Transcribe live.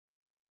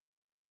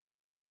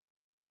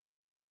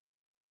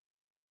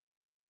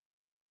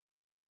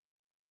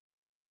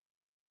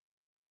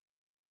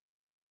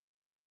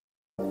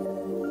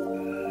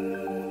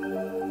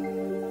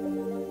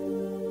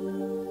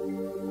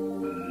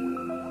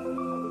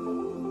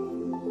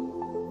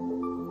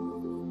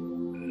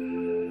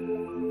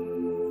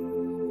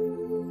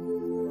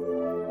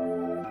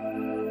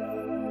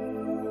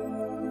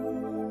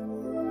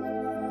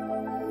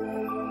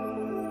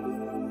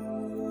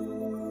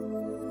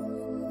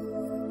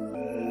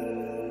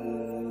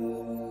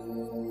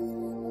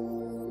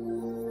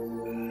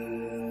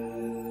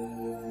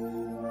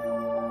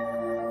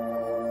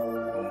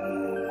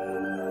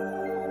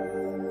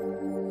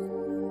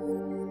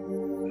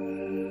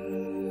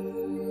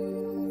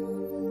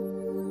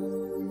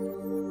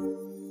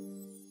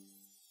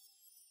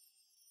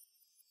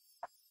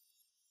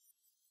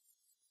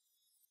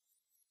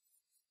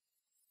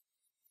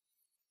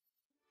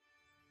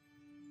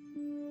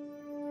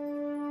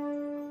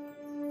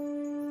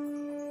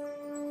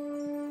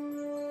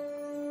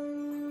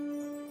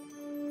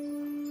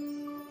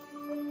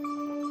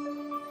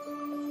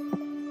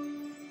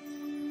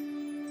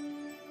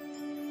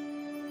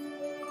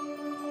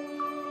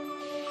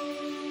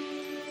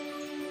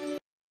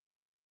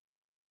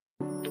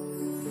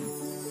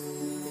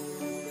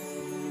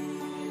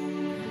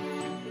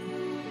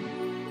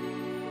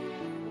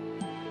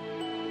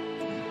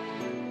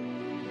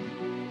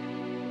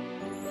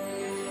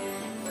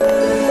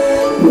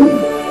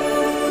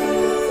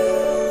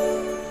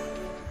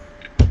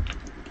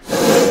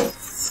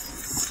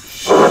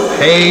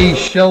Hey,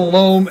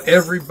 shalom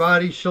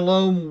everybody,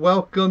 shalom,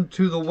 welcome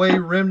to The Way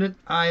Remnant.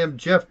 I am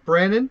Jeff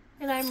Brannon.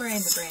 And I'm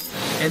Miranda Brannon.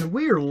 And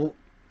we're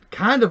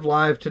kind of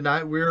live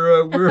tonight.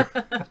 We're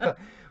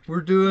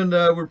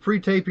we're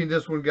pre-taping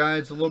this one,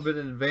 guys, a little bit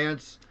in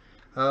advance.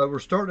 We're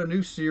starting a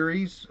new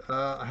series,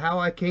 How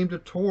I Came to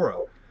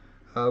Torah.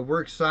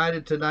 We're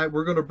excited tonight.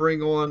 We're going to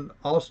bring on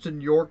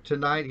Austin York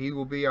tonight. He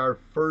will be our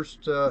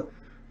first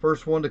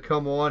one to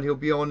come on. He'll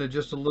be on in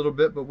just a little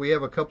bit, but we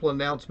have a couple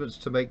announcements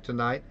to make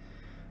tonight.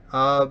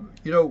 We've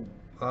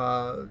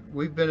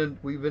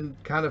been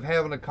kind of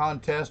having a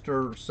contest,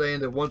 or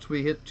saying that once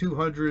we hit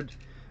 200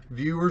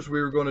 viewers,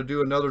 we were going to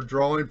do another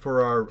drawing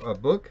for our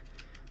book.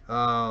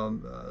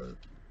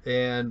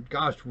 And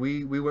gosh,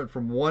 we went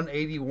from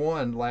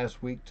 181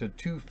 last week to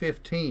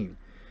 215.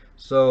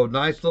 So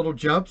nice little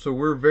jump. So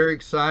we're very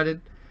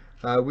excited.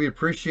 We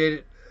appreciate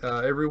it,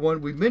 everyone.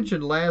 We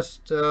mentioned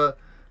last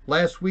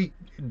week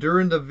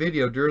during the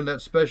video, during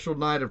that special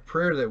night of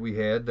prayer that we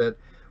had, that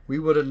we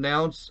would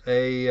announce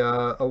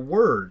a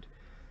word.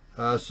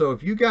 So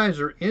if you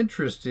guys are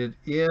interested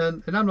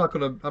in, and I'm not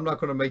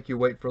gonna make you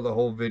wait for the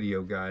whole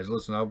video, guys.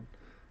 Listen, I'm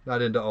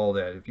not into all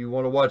that. If you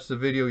want to watch the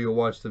video, you'll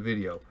watch the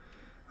video.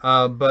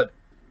 But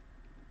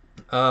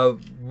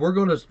we're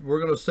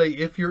gonna say,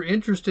 if you're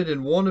interested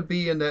and want to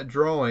be in that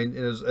drawing,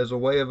 as a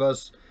way of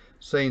us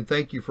saying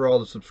thank you for all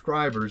the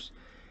subscribers,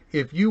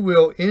 if you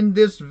will, in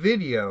this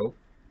video,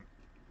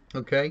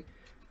 okay,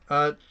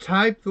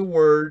 type the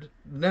word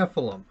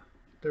Nephilim.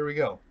 There we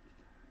go.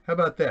 How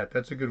about that?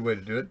 That's a good way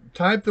to do it.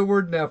 Type the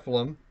word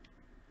Nephilim.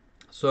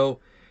 So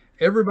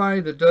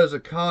everybody that does a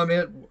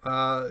comment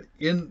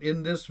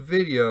in this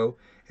video,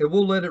 and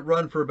we'll let it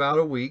run for about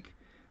a week.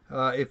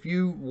 If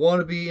you want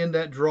to be in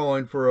that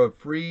drawing for a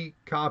free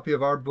copy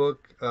of our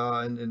book,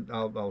 and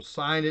I'll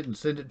sign it and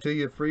send it to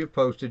you free of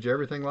postage,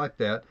 everything like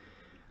that.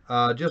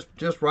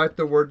 Just write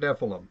the word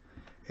Nephilim,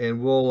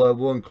 and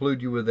we'll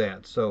include you with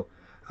that. So.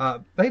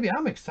 Baby,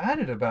 I'm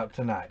excited about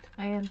tonight.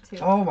 I am too.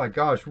 Oh my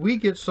gosh, we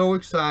get so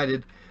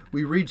excited.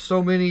 We read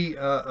so many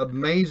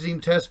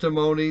amazing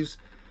testimonies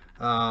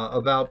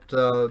about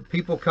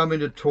people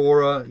coming to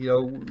Torah. You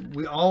know,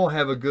 we all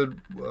have a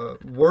good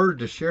word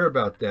to share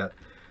about that.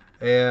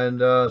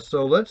 And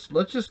so let's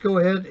just go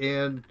ahead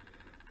and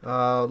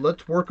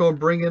let's work on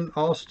bringing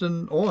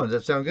Austin on. Does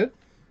that sound good?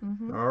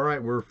 Mm-hmm. All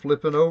right, we're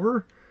flipping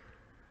over.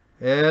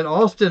 And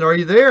Austin, are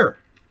you there?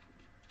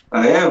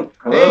 I am.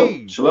 Hello.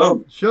 Hey,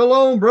 shalom.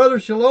 Shalom, brother.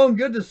 Shalom.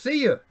 Good to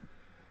see you.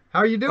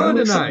 How are you doing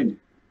tonight?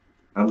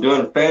 I'm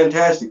doing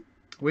fantastic.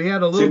 We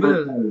had a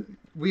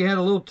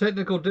little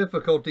technical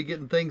difficulty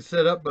getting things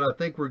set up, but I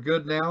think we're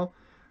good now.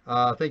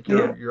 I think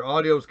your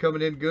audio's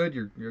coming in good.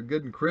 You're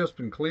good and crisp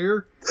and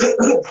clear.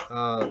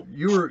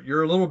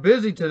 You're a little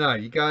busy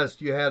tonight. You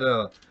had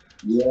a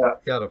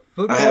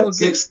football. I have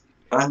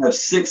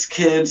six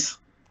kids,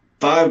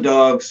 5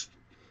 dogs,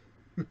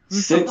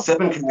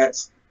 7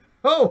 cats.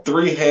 Oh,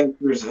 3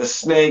 hamsters, a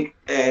snake,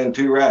 and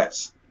 2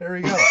 rats. There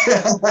we go.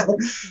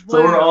 So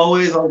we're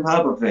always on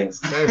top of things.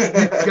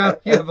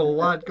 You have a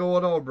lot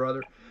going on,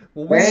 brother.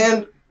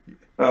 Well,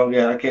 oh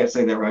yeah, I can't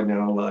say that right now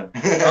online.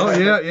 Oh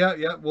yeah.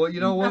 Well, you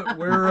know what?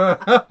 We're.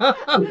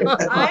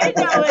 I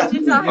know what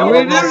you're talking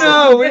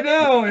about. We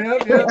know.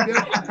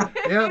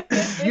 Yep.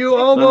 You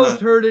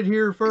almost heard it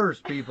here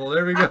first, people.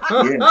 There we go.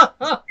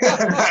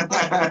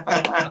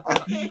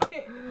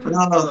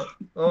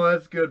 Oh,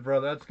 that's good,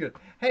 brother. That's good.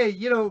 Hey,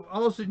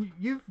 Austin,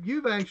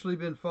 you've actually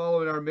been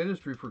following our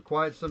ministry for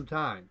quite some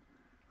time.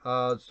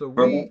 So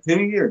for about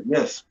 2 years,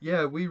 yes.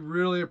 Yeah, we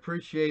really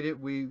appreciate it.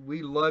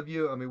 We love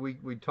you. I mean,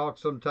 we talk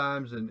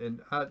sometimes,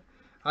 and I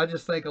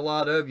just think a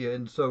lot of you.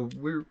 And so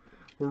we're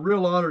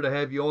real honored to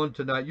have you on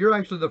tonight. You're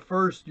actually the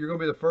first. You're going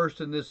to be the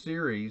first in this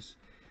series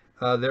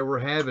that we're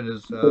having,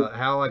 is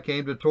How I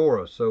Came to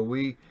Torah. So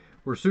we're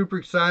super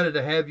excited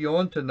to have you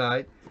on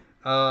tonight.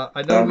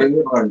 I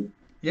know.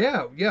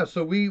 Yeah.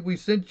 So we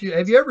sent you.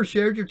 Have you ever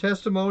shared your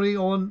testimony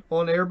on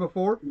air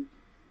before?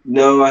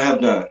 No, I have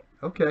not.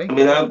 Okay. I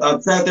mean,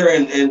 I've sat there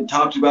and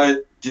talked about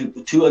it to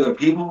 2 other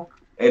people,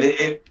 and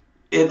it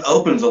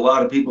opens a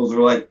lot of people. They're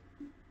like,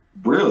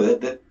 really?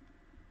 That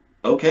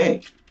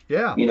okay?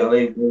 Yeah.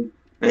 They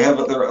have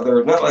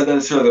they're not like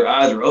necessarily their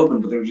eyes are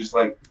open, but they're just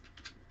like,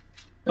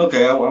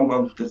 okay,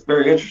 it's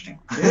very interesting.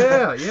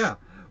 Yeah.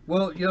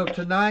 Well,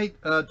 tonight's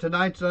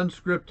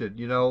unscripted.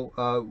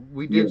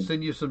 We did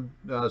send you some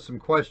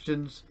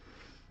questions,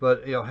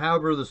 but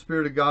however the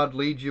Spirit of God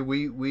leads you,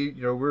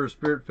 we're a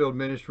Spirit-filled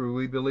ministry.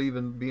 We believe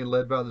in being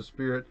led by the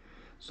Spirit.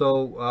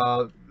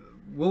 So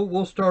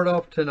we'll start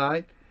off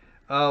tonight.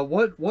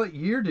 What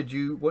year did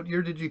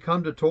you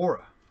come to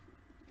Torah?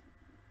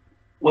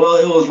 Well,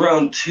 it was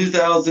around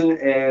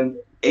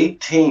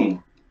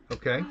 2018.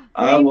 Okay.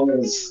 I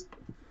was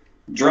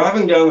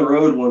driving down the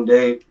road one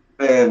day,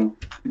 and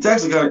it's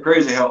actually kind of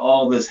crazy how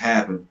all this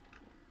happened.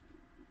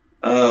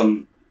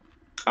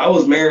 I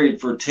was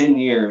married for 10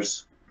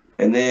 years,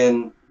 and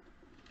then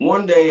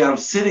one day I'm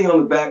sitting on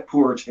the back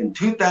porch in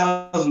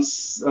 2000,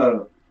 I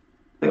think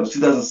it was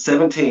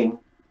 2017,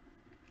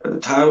 at the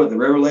time that the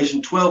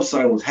Revelation 12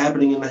 sign was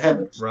happening in the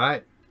heavens.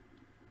 Right.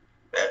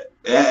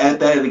 At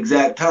that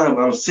exact time,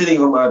 I'm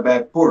sitting on my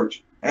back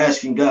porch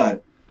asking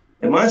God,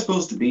 am I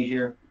supposed to be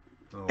here?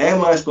 Oh,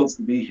 Am I supposed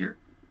to be here?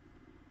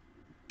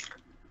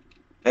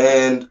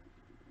 And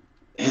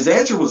his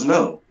answer was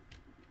no.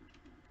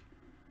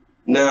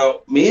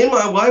 Now, me and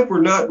my wife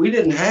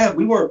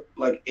we weren't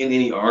like in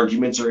any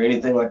arguments or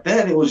anything like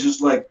that. It was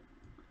just like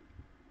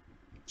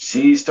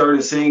she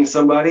started seeing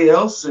somebody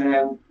else,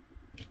 and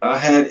I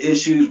had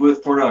issues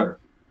with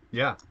pornography.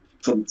 Yeah.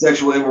 So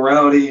sexual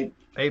immorality.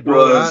 Hey,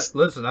 brother, was,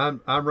 listen,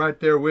 I'm right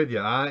there with you.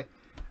 I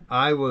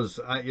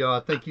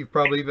think you've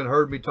probably even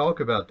heard me talk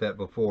about that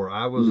before.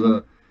 I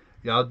was,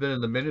 I've been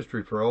in the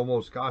ministry for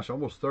almost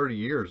 30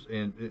 years,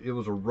 and it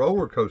was a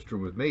roller coaster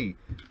with me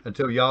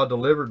until y'all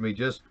delivered me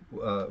just,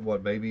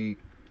 maybe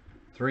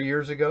 3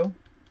 years ago?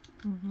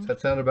 Does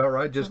that sound about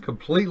right? Just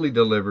completely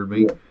delivered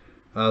me.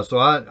 Yeah. So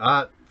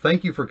I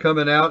thank you for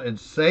coming out and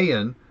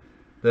saying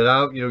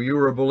that you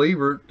were a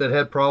believer that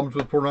had problems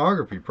with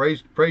pornography.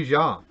 Praise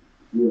Yah.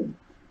 Yeah.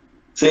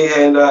 See,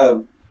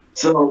 and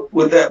so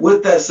with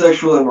that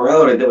sexual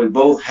immorality that we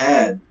both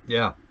had,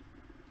 yeah,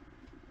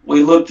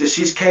 we looked.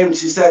 She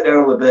sat down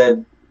on the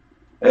bed,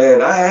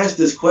 and I asked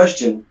this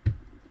question.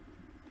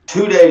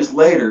 2 days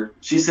later,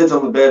 she sits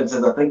on the bed and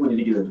says, "I think we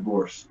need to get a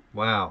divorce."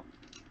 Wow.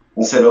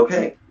 I said,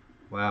 "Okay."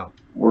 Wow.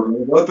 We're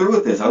going to go through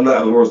with this.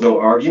 There was no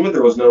argument.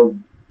 There was no,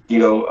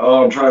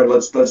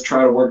 let's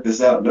try to work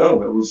this out.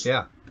 No, it was,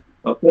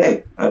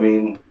 okay. I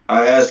mean,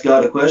 I asked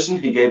God a question.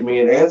 He gave me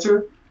an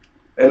answer,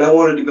 and I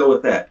wanted to go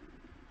with that.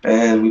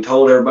 And we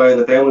told everybody in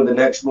the family the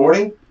next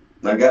morning.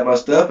 I got my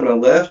stuff and I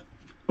left,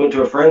 went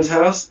to a friend's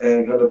house,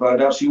 and got to find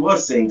out she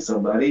was seeing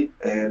somebody.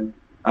 And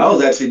I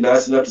was actually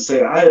nice enough to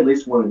say I at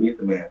least want to meet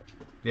the man.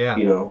 Yeah.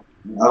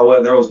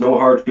 There was no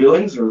hard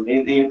feelings or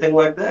anything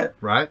like that.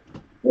 Right.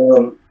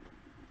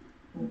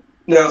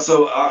 Now,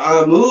 so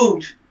I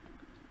moved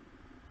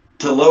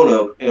to Lone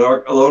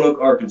Oak,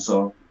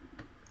 Arkansas.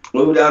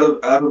 Moved out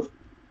of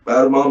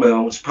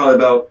Maumelle, which is probably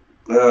about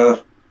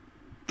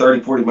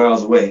 30, 40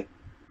 miles away.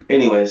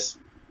 Anyways,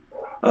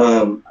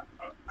 I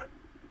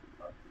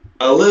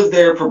lived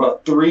there for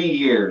about 3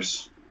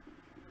 years.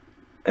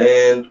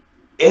 And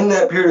in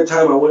that period of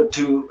time, I went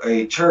to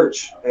a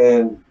church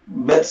and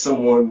met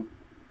someone,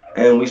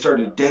 and we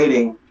started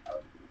dating.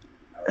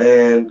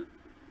 And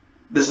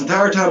this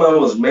entire time I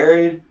was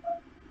married,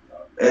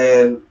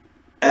 and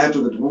after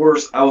the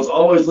divorce, I was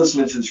always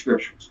listening to the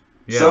scriptures.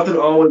 Yeah. Something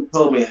always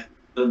told me, at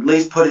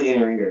least put it in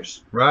your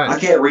ears. Right. I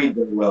can't read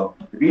very well.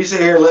 If you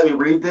sit here and let me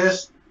read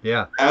this,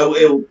 it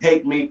will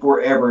take me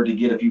forever to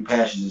get a few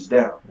passages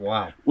down.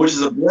 Wow. Which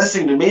is a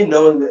blessing to me,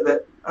 knowing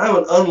that I'm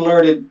an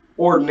unlearned,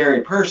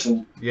 ordinary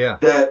person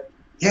that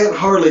can't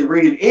hardly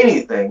read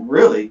anything,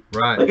 really.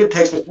 Right. Like it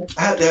takes me,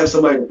 I have to have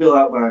somebody to fill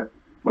out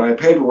my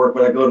paperwork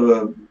when I go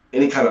to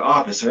any kind of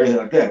office or anything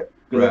like that.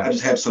 Because I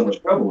just have so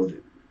much trouble with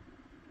it.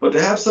 But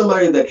to have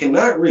somebody that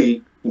cannot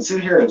read and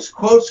sit here and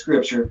quote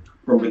scripture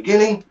from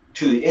beginning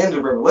to the end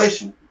of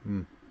Revelation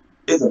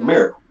is a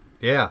miracle.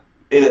 Yeah.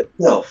 In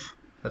itself.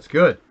 That's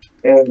good.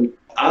 And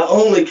I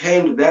only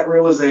came to that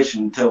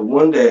realization until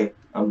one day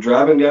I'm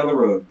driving down the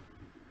road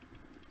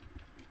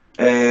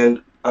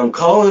and I'm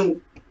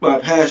calling my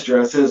pastor.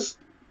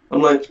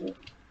 I'm like,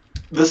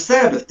 the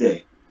Sabbath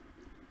day.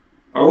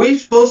 Are we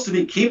supposed to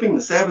be keeping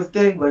the Sabbath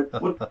day? Like,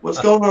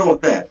 what's going on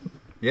with that?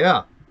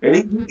 Yeah. And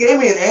he gave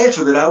me an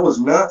answer that I was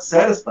not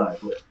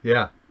satisfied with.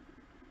 Yeah.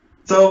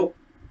 So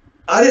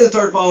I didn't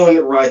start following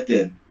it right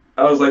then.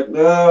 I was like,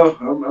 no,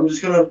 I'm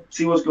just going to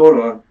see what's going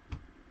on.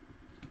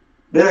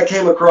 Then I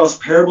came across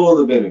Parable of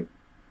the Vineyard.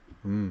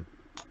 And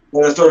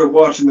I started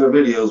watching their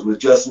videos with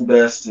Justin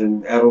Best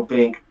and Adam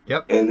Fink.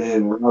 Yep. And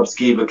then Rob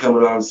Skiba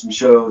coming on some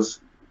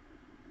shows.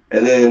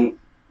 And then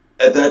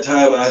at that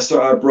time,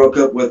 I broke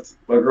up with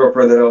my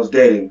girlfriend that I was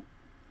dating.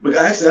 But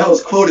actually, I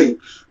was quoting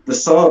the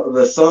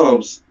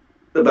Psalms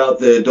about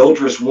the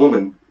adulterous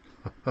woman,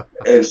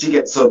 and she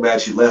gets so mad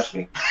she left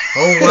me.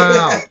 Oh,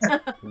 wow.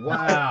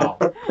 Wow.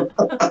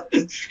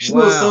 She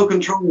was so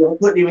controlling, I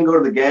couldn't even go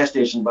to the gas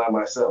station by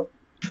myself.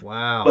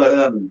 Wow.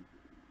 But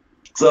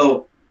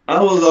so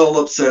I was all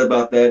upset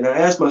about that, and I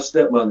asked my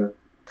stepmother,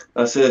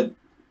 I said,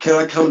 can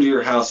I come to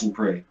your house and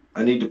pray?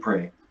 I need to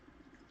pray.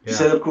 She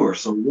said, of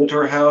course. So we went to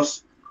her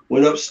house,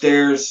 went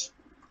upstairs,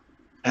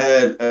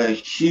 had a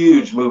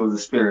huge move of the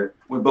Spirit.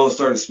 We both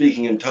started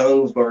speaking in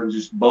tongues, started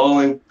just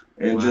bawling,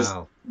 and just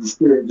the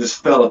Spirit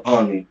just fell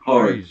upon me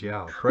hard. Praise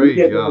Yah. Praise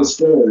Yah.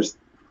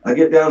 I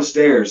get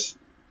downstairs,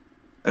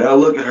 and I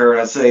look at her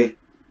and I say,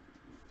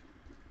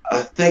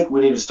 I think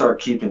we need to start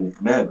keeping the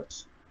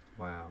commandments.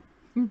 Wow.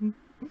 And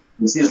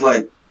she's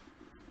like,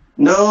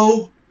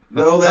 no,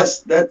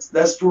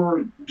 that's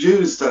for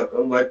Jews stuff.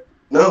 I'm like,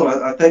 no,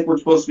 I think we're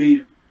supposed to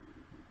be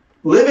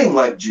living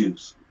like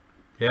Jews.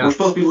 Yeah. We're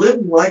supposed to be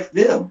living like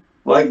them,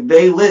 like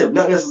they live,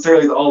 not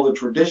necessarily all the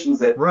traditions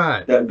that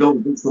Right. that go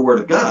against the Word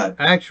of God.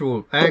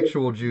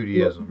 Actual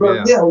Judaism.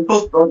 But Yeah. we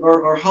post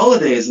our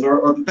holidays and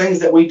our the things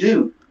that we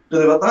do.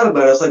 Because I thought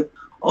about it, it's like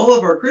all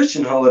of our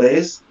Christian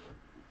holidays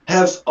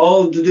have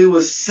all to do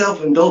with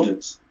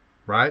self-indulgence.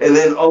 Right. And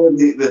then all of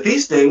the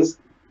feast days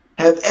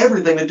have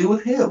everything to do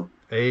with Him.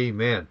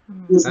 Amen.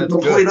 It's That's the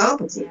complete good.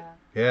 opposite.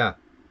 Yeah.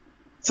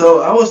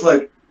 So I was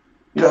like,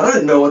 I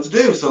didn't know what to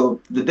do. So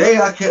the day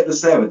I kept the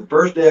Sabbath, the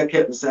first day I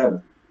kept the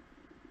Sabbath,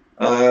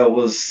 I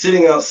was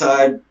sitting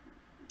outside,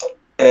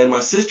 and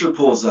my sister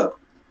pulls up,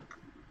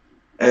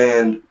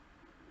 and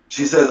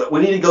she says,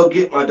 "We need to go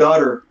get my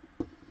daughter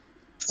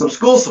some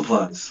school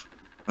supplies."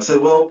 I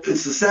said, "Well,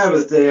 it's the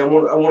Sabbath day. I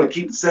want to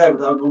keep the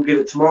Sabbath. I'll go get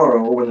it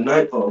tomorrow or when the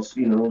night falls.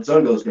 When the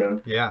sun goes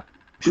down." Yeah.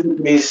 She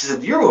looked at me and she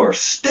said, "You are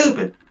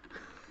stupid."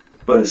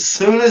 But as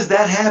soon as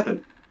that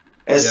happened,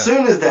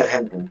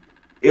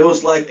 it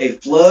was like a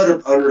flood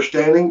of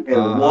understanding,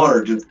 and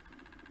water just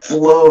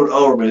flowed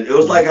over me. It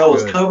was like I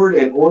was covered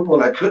in oil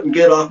and I couldn't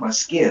get off my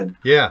skin.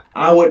 Yeah.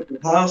 I went to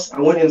the house. I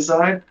went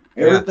inside.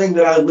 Everything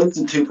that I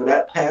listened to for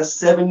that past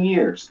 7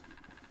 years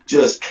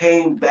just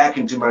came back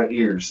into my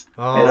ears.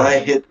 And I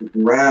hit the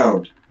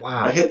ground.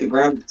 Wow. I hit the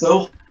ground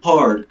so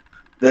hard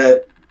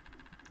that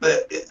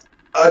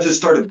I just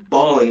started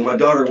bawling. My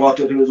daughter walked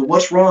up to me and said,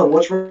 "What's wrong?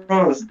 What's wrong?"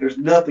 I said, "There's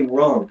nothing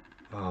wrong."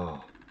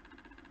 Oh.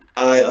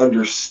 I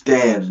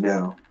understand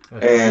now.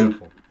 That's and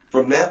beautiful.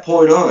 From that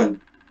point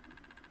on,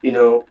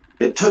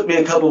 it took me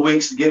a couple of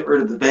weeks to get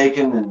rid of the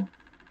bacon and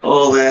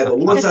all that. But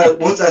once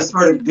I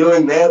started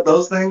doing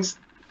those things,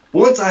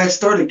 once I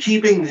started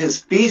keeping his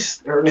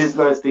feast, or his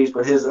not his feast,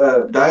 but his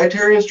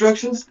dietary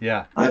instructions,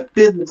 I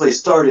physically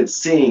started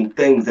seeing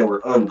things that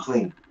were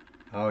unclean.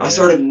 I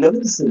started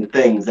noticing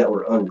things that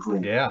were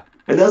unclean. Yeah.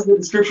 And that's what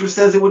the scripture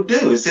says it would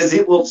do. It says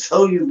it will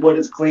tell you what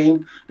is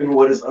clean and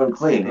what is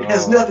unclean. It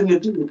has nothing to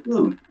do with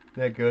food.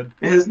 That good?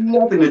 It has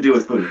nothing to do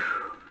with food.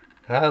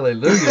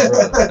 Hallelujah,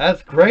 brother.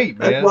 That's great,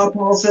 man. That's why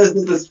Paul says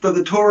that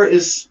the Torah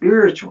is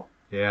spiritual.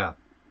 Yeah.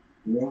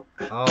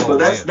 But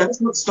that's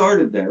what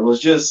started there. It was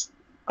just,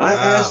 I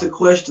asked a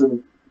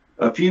question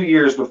a few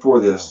years before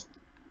this,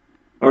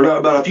 or not,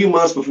 about a few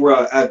months before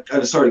I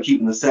started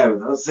keeping the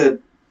Sabbath. I said,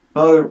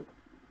 "Father,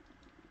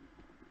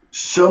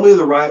 show me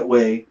the right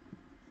way.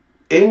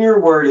 In your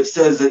word, it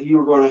says that you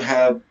are going to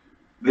have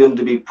them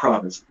to be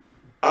prophets.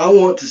 I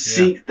want to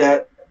seek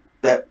that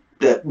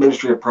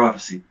ministry of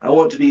prophecy. I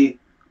want to be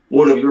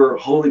one of your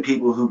holy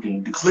people who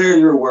can declare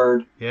your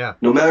word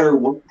no matter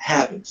what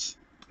happens."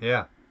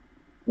 Yeah.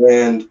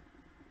 And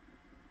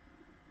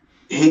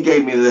he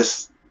gave me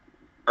this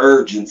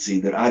urgency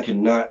that I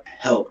cannot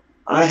help.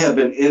 I have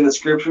been in the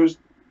scriptures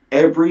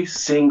every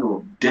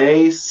single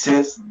day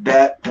since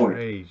that point.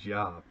 Praise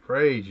Yah.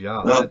 Praise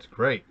Yah. That's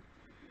great.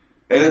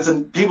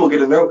 And people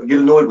get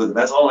annoyed with it.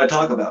 That's all I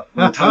talk about.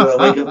 From the time I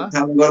wake up to the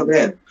time I go to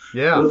bed.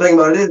 Yeah. But the thing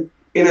about it is,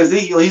 in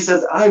Ezekiel, he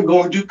says, "I'm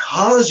going to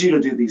cause you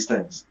to do these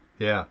things."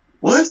 Yeah.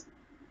 What?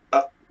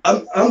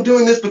 I'm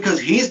doing this because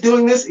he's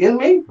doing this in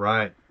me?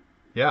 Right.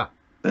 Yeah.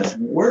 That's how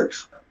it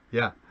works.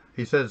 Yeah.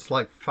 He said it's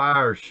like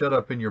fire shut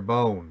up in your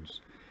bones.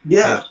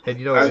 Yeah. And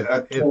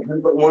I can't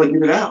help but want to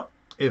get it out.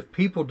 If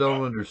people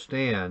don't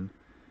understand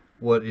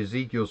what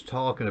Ezekiel's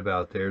talking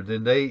about there,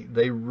 then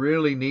they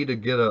really need to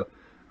get a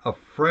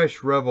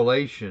fresh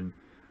revelation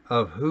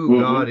of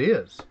who God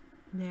is.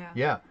 Yeah.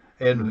 Yeah.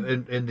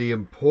 And the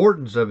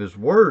importance of his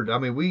word. I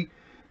mean,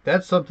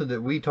 that's something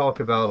that we talk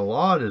about a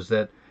lot, is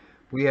that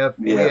we have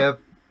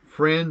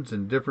friends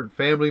and different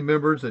family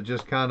members that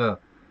just kind of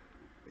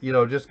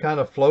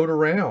float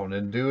around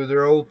and do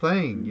their old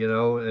thing,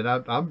 and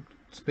I'm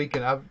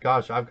speaking, I've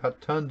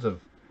got tons of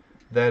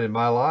that in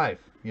my life,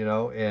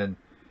 and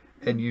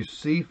you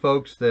see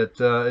folks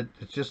that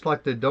it's just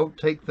like they don't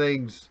take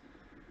things.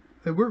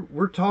 And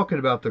we're talking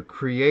about the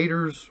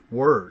Creator's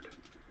word.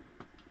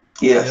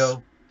 Yes.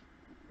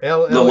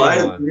 The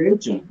light of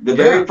creation. The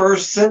very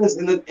first sentence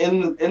in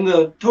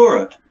the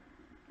Torah.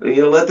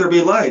 Let there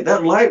be light.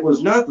 That light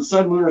was not the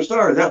sun, moon, or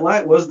stars. That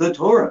light was the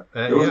Torah.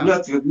 There was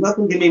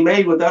nothing can be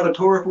made without a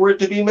Torah for it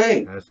to be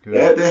made. That's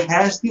good. There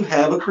has to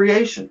have a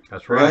creation.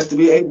 That's right. There has to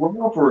be a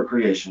law for a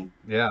creation.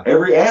 Yeah.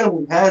 Every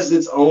animal has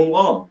its own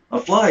law. A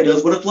fly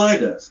does what a fly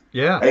does.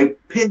 Yeah. A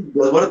pig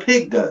does what a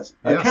pig does.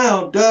 A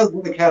cow does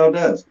what a cow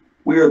does.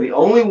 We are the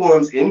only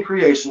ones in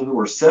creation who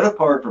are set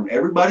apart from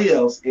everybody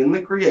else in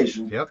the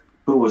creation. Yep.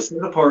 Who was set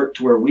apart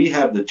to where we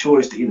have the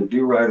choice to either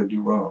do right or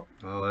do wrong.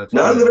 Oh, that's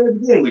not good. In the very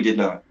beginning we did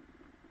not,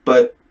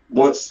 but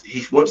once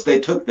they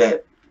took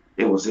that,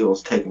 it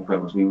was taken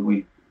from us.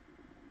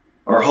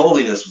 Our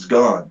holiness was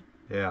gone.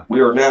 Yeah. We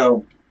are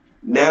now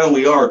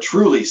we are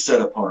truly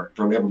set apart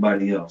from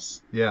everybody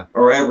else. Yeah.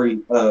 Or every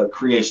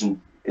creation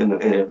in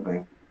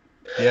everything.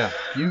 Yeah.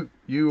 You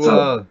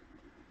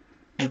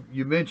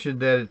mentioned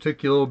that it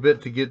took you a little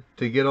bit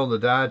to get on the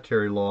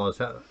dietary laws.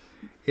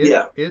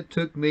 It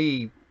took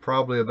me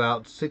probably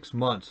about 6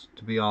 months,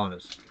 to be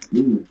honest.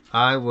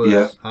 I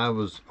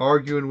was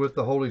arguing with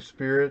the Holy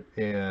Spirit,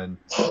 and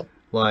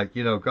I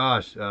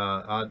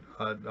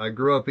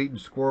grew up eating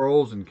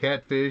squirrels and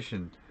catfish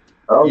and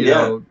Oh, you yeah.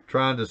 know,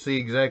 trying to see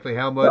exactly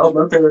how much. That was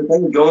my favorite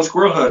thing, going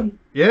squirrel hunting.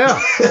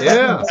 Yeah,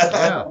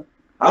 yeah.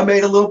 I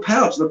made a little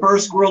pouch. The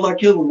first squirrel I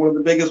killed was one of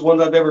the biggest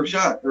ones I've ever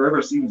shot or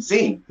ever even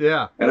seen.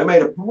 Yeah. And I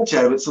made a pouch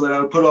out of it so that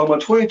I would put all my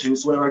 22.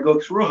 So whenever I go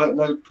squirrel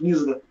hunting, I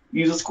use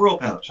a squirrel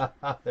pouch.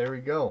 There we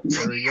go.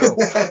 There we go.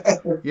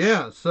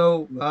 Yeah.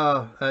 So,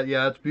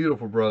 yeah, it's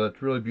beautiful, brother.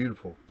 It's really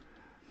beautiful.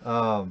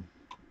 Did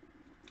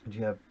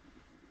you have?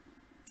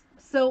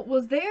 So,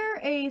 was there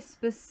a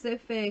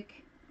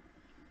specific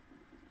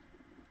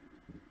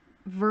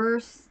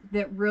verse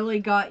that really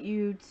got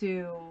you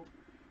to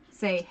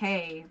say,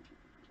 hey,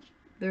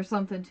 there's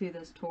something to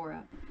this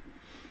Torah?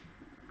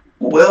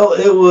 Well,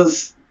 it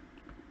was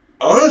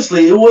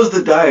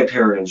the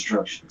dietary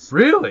instructions.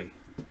 Really?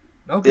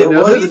 Okay. It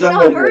was the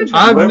dietary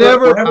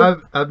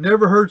instructions. I've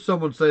never heard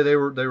someone say they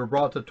were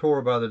brought to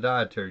Torah by the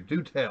dietary.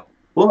 Do tell.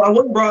 Well, I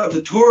wasn't brought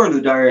to Torah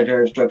the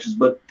dietary instructions,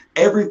 but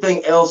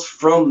everything else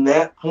from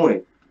that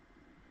point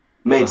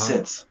made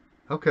sense.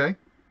 Okay.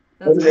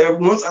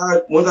 Once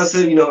I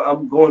said, you know,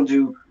 I'm going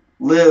to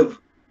live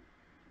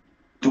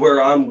to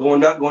where I'm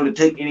not going to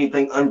take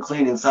anything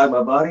unclean inside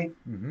my body.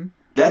 Mm-hmm.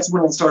 That's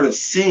when I started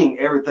seeing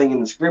everything in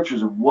the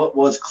scriptures of what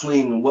was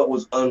clean and what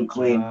was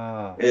unclean.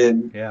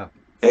 And so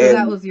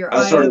that was your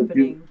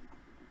eye-opening.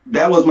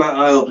 That was my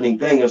eye-opening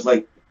thing. It was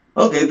like,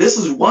 okay, this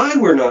is why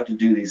we're not to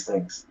do these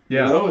things.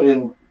 Yeah. You know,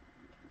 and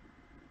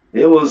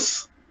it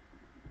was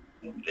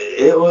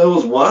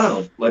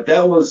wild. Like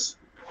that was.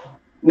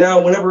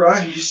 Now, whenever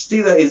I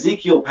see that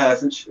Ezekiel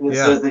passage, and it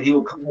says that he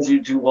will cause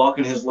you to walk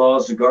in his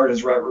laws, to guard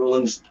his right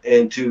rulings,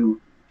 and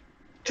to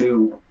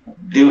do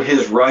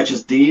his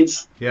righteous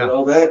deeds, and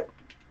all that,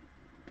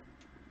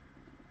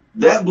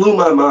 that blew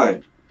my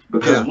mind.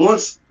 Because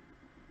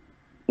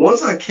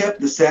once I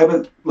kept the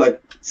Sabbath, like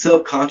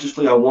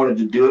self-consciously, I wanted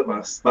to do it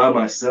by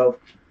myself.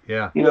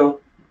 Yeah. You know,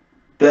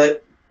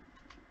 that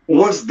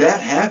once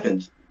that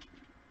happened,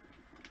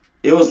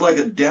 it was like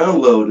a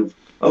download of,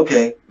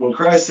 okay, when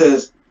Christ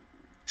says,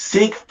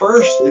 seek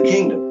first the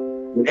kingdom,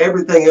 and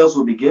everything else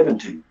will be given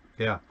to you.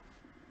 Yeah.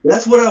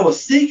 That's what I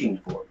was seeking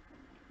for.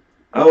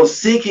 I was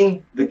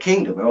seeking the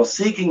kingdom. I was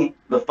seeking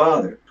the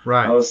Father.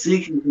 Right. I was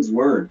seeking His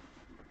Word.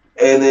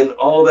 And then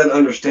all that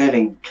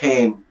understanding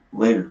came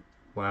later.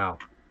 Wow.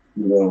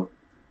 You know.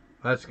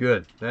 That's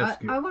good. That's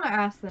good. I want to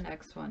ask the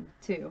next one,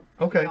 too.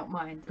 Okay. If you don't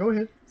mind. Go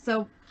ahead.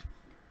 So,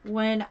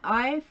 when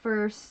I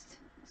first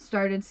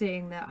started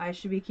seeing that I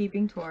should be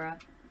keeping Torah,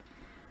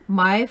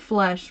 my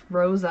flesh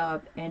rose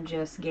up and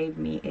just gave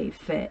me a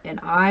fit. And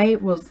I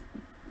was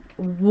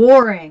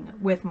warring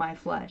with my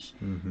flesh.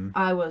 Mm-hmm.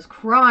 I was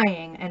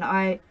crying,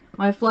 and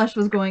my flesh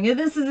was going,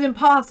 this is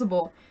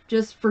impossible.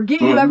 Just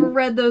forget you ever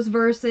read those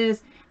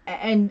verses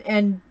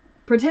and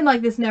pretend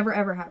like this never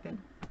ever happened.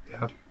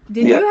 Yeah.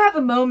 Did you have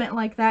a moment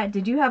like that?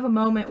 Did you have a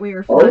moment where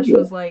your flesh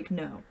was like,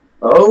 no?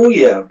 Oh,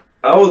 yeah.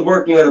 I was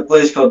working at a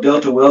place called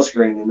Delta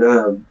Wellscreen,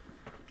 and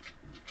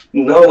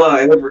no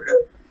lie,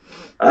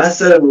 I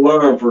set an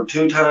alarm for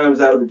 2 times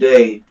out of the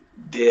day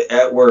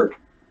at work,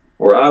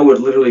 where I would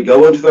literally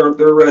go into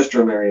their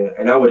restroom area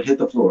and I would hit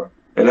the floor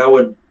and I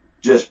would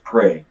just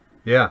pray.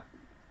 Yeah.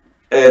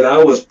 And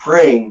I was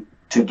praying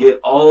to get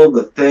all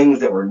the things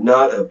that were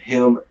not of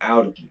Him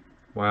out of me.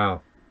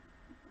 Wow.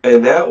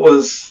 And that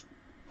was,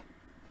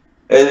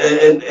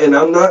 and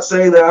I'm not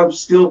saying that I'm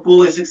still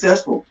fully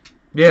successful.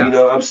 Yeah. You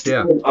know, I'm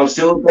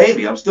still a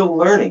baby. I'm still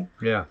learning.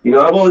 Yeah. You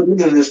know, I've only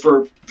been in this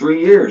for 3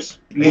 years,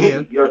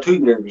 or 2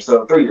 years or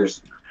so, 3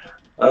 years.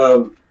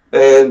 But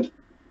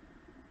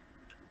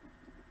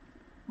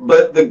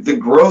the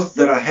growth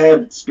that I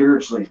had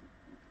spiritually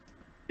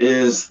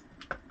is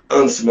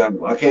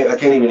unsurmountable. I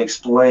can't even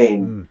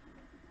explain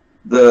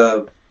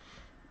the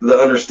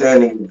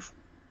understanding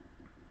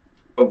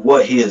of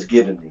what He has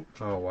given me.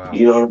 Oh wow.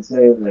 You know what I'm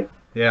saying? Like,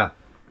 yeah.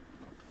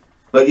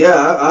 But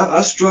yeah,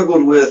 I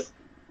struggled with,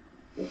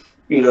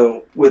 you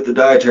know, with the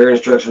dietary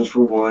instructions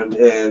for one,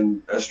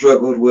 and I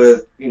struggled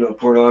with, you know,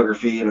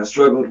 pornography, and I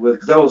struggled with,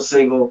 because I was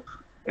single,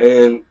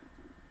 and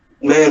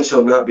man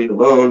shall not be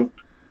alone,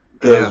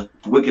 because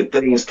wicked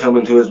things come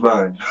into his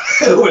mind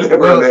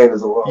whenever a man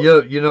is alone.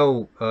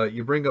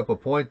 You bring up a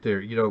point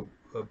there. You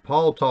know,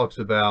 Paul talks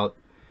about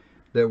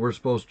that we're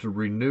supposed to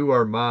renew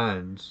our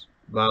minds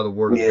by the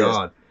Word of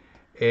God.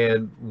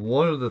 And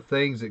one of the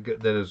things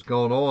that has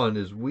gone on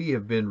is we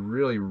have been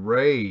really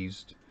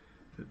raised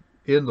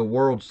in the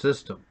world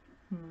system.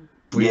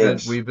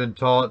 We've been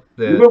taught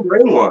that we've been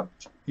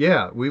brainwashed.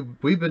 Yeah,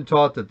 we've been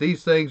taught that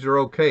these things are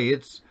okay.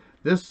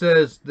 This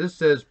says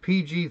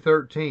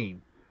PG-13,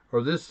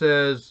 or this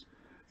says,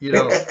 you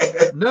know,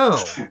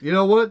 no. You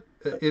know what?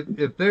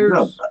 If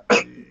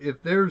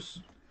there's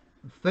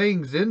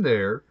things in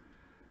there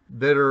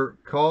that are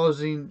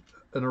causing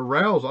an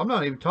arousal, I'm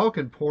not even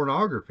talking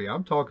pornography.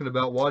 I'm talking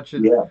about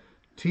watching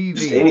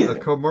TV, a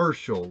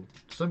commercial,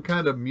 some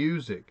kind of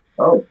music.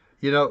 Oh.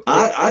 You know,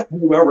 I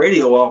turned my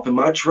radio off in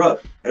my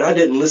truck, and I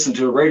didn't listen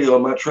to a radio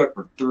in my truck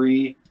for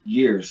 3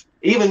 years.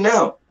 Even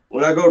now,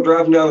 when I go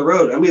driving down the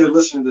road, I'm either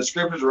listening to the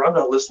scriptures or I'm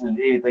not listening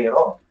to anything at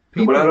all.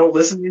 When I don't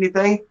listen to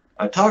anything,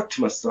 I talk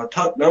to myself.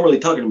 Not really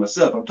talking to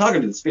myself. I'm talking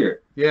to the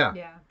Spirit. Yeah.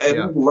 Yeah.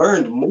 And I've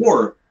learned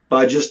more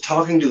by just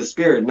talking to the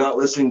Spirit, not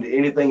listening to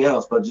anything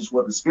else, but just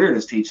what the Spirit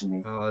is teaching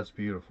me. Oh, that's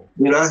beautiful.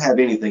 Than I have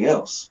anything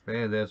else.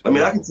 Man, that's beautiful. I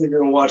mean, I can sit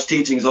here and watch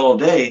teachings all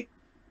day,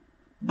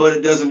 but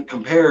it doesn't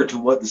compare to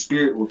what the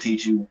Spirit will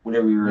teach you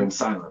whenever you're in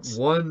silence.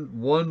 One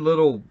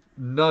little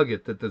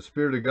nugget that the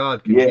Spirit of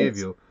God can give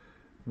you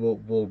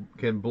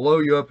can blow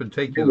you up and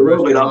take you the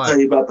rest of your life. I'll tell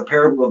you about the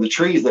parable of the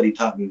trees that he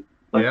taught me.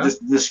 Like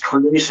this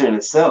creation in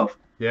itself.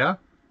 Yeah.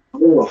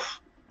 Oof.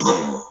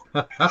 Well,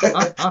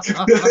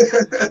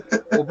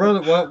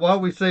 brother, why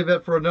don't we save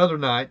that for another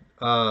night?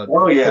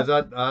 Because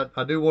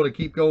I do want to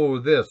keep going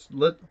with this.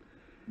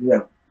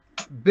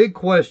 Big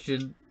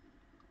question.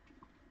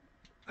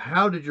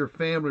 How did your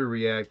family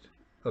react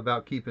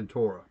about keeping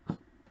Torah?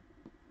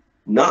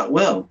 Not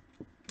well.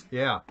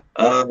 Yeah.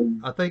 I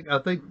think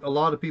a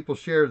lot of people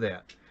share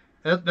that.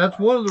 That's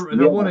one of the, and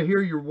I want to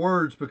hear your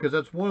words because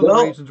that's one of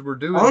the reasons we're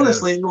doing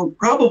honestly, this. it was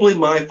probably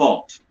my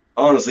fault.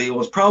 Honestly, it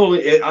was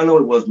probably, I know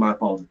it was my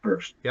fault at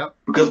first. Yep.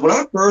 Because when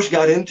I first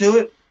got into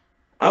it,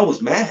 I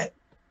was mad.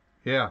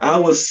 Yeah. I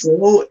was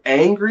so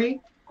angry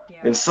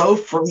and so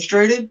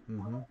frustrated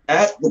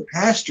at the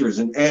pastors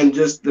and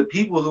just the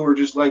people who were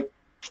just like,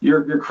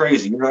 you're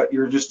crazy.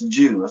 You're just a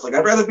Jew. I was like,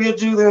 I'd rather be a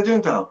Jew than a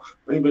Gentile.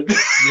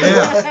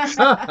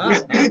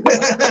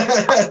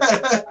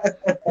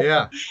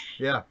 Yeah.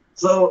 Yeah.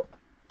 So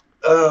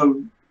I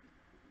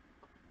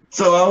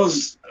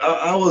was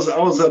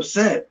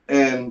upset,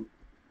 and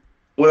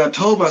when I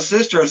told my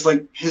sister, I was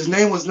like, his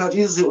name was not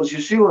Jesus, it was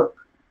Yeshua,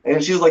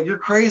 and she was like, you're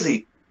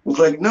crazy. I was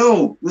like,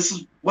 no, this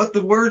is what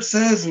the word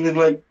says.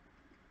 And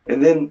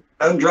then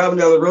I'm driving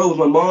down the road with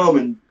my mom,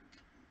 and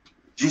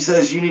she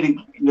says, you need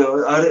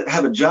to, I didn't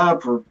have a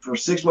job for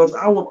 6 months.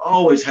 I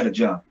always had a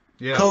job.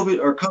 Yeah.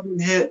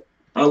 COVID hit.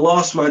 I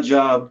lost my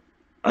job.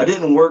 I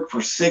didn't work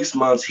for 6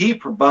 months. He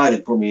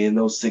provided for me in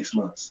those 6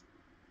 months.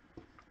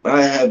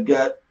 I have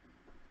got,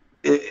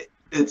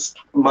 it's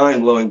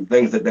mind-blowing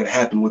things that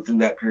happened within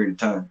that period of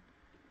time.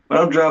 But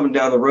I'm driving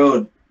down the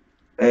road,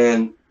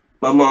 and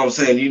my mom's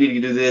saying, you need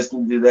to do this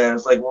and do that.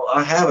 It's like, well,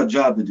 I have a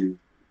job to do.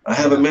 I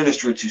have a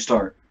ministry to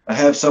start. I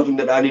have something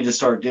that I need to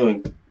start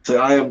doing. So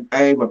I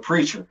am a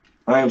preacher.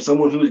 I am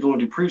someone who is going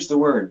to preach the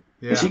word.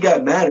 Yeah. And she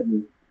got mad at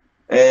me,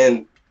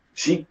 and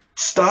she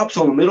stops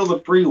on the middle of the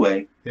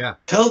freeway,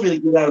 tells me to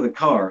get out of the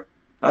car.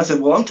 I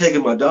said, well, I'm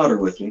taking my daughter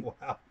with me.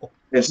 Wow.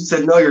 And she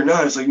said, no, you're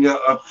not. It's like,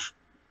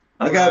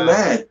 I got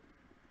mad,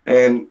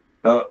 and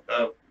I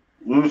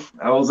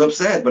was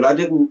upset, but I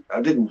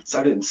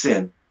didn't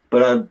sin.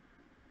 But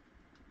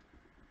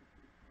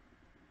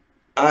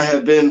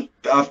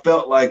I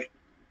felt like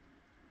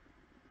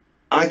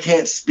I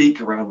can't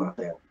speak around my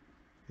family.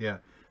 Yeah.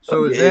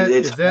 So is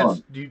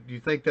that do you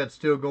think that's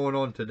still going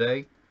on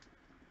today?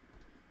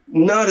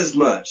 Not as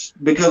much,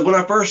 because when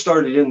I first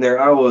started in there,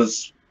 I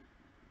was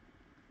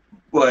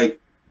like,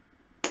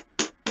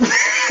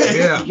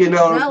 yeah,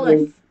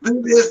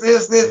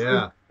 this,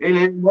 yeah, and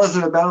it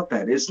wasn't about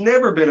that. It's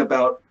never been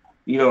about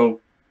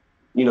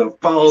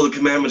follow the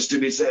commandments to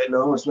be said.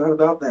 No, it's not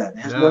about that. It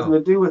has nothing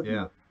to do with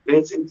it.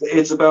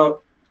 It's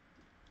about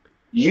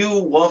you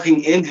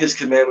walking in his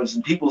commandments,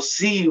 and people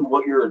see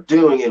what you're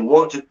doing and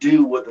want to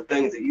do what the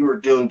things that you are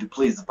doing to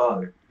please the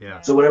Father.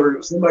 Yeah. So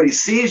whenever somebody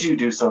sees you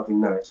do something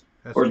nice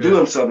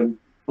doing something,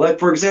 like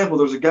for example,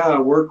 there's a guy I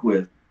work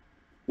with,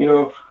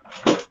 I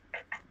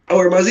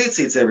wear my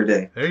seats every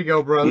day. There you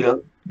go,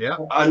 brother. Yeah.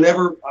 I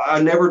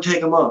never take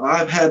them off.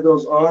 I've had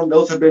those on.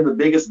 Those have been the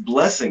biggest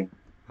blessing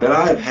that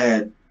I've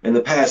had in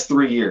the past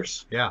 3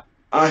 years. Yeah.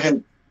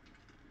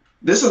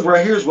 This is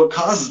right here is what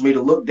causes me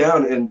to look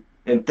down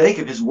and think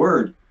of his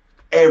word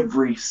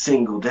every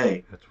single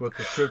day. That's what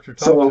the scripture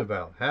talks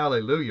about.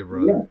 Hallelujah,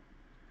 brother.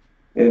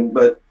 Yeah.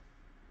 But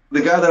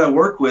the guy that I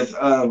work with,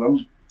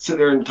 I'm sitting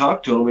there and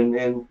talk to him,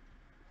 and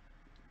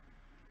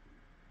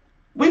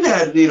we've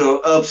had,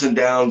 ups and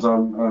downs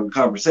on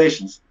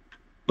conversations,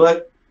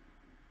 but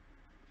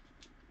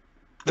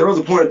there was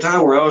a point in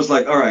time where I was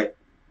like, all right,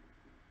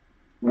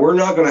 we're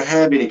not going to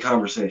have any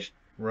conversation.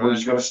 Right. We're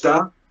just going to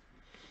stop,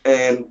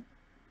 and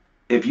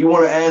if you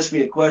want to ask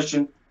me a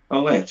question,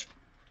 I'll answer.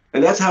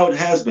 And that's how it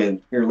has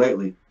been here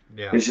lately.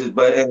 Yeah. It's just,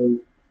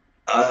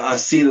 I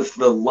see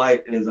the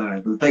light in his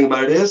eyes. But the thing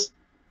about it is,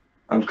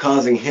 I'm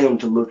causing him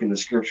to look in the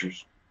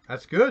scriptures.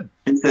 That's good.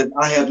 He said,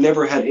 I have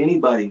never had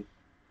anybody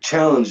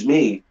challenge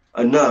me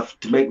enough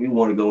to make me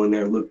want to go in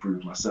there and look for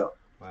it myself.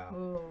 Wow.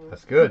 Ooh.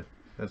 That's good.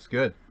 That's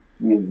good.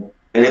 Yeah.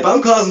 And if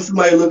I'm causing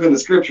somebody to look in the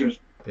scriptures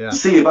to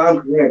see if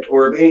I'm correct,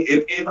 or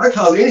if I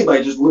cause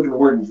anybody just look at the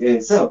word in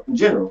itself in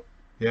general,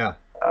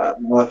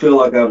 I feel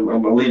like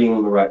I'm leading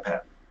on the right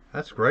path.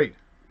 That's great.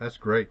 That's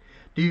great.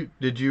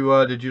 Did you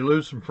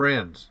lose some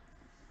friends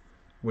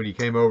when you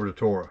came over to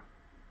Torah?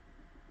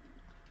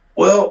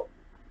 Well,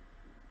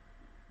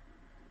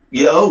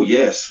 yeah. Oh,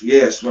 yes.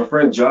 My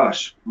friend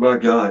Josh. My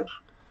God.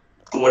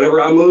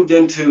 Whenever I moved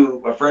into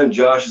my friend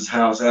Josh's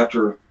house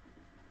after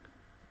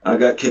I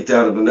got kicked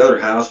out of another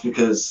house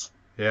because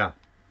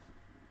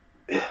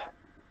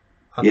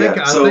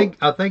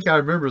I think I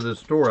remember this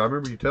story. I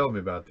remember you telling me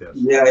about this.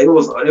 Yeah, it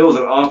was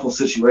an awful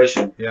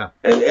situation. Yeah.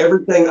 And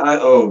everything I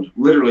owned,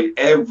 literally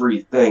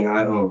everything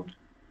I owned,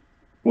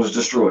 was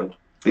destroyed.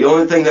 The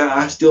only thing that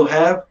I still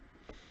have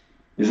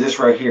is this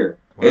right here.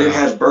 Wow. And it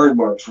has burn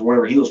marks from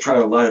whenever he was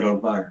trying to light it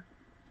on fire.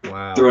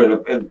 Wow. Through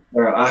it, and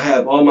I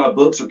have all my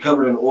books are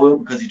covered in oil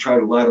because he tried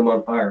to light them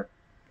on fire.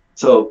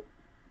 So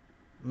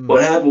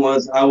what happened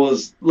was I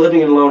was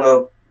living in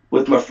Lono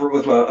with my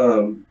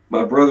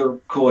brother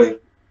Coy,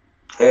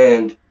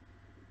 and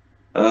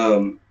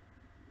another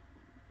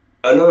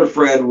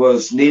friend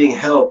was needing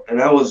help,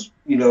 and I was,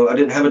 I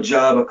didn't have a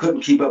job. I couldn't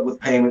keep up with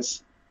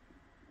payments.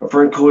 My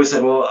friend Coy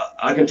said, well,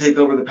 I can take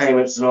over the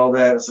payments and all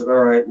that. I said,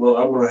 all right, well,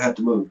 I'm going to have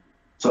to move.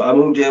 So I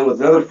moved in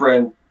with another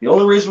friend. The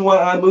only reason why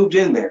I moved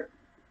in there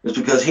is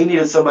because he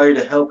needed somebody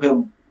to help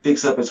him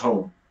fix up his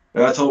home.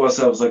 And I told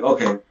myself, I was like,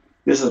 okay,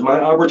 this is my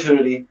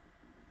opportunity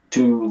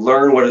to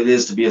learn what it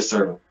is to be a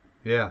servant.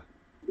 Yeah.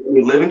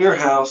 You live in your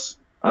house.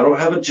 I don't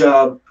have a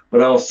job,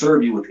 but I'll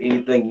serve you with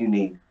anything you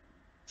need.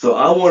 So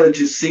I wanted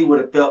to see what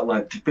it felt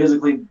like to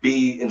physically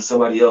be in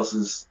somebody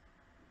else's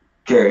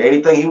care.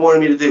 Anything he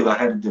wanted me to do, I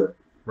had to do it.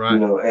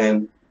 Right.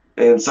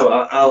 And so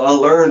I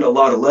learned a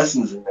lot of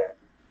lessons in that.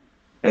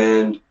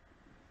 And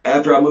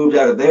after I moved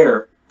out of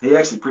there, he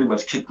actually pretty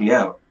much kicked me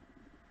out.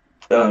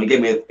 He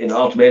gave me an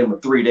ultimatum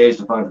of 3 days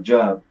to find a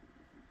job.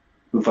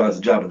 Who finds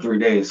a job in 3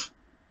 days?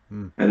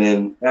 And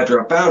then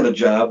after I found a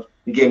job,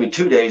 he gave me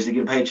 2 days to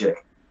get a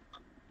paycheck.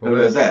 Well, Who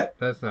does that?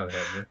 That's not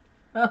happening.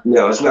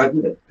 No, it's not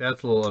good.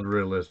 That's a little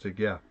unrealistic,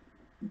 yeah.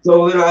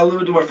 So then I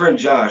lived with my friend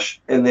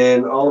Josh, and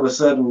then all of a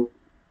sudden,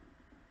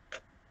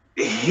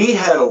 he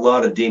had a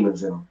lot of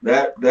demons in him.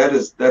 That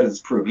is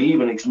proof. He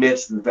even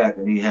admits to the fact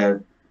that he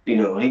had, he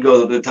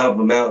goes up to the top of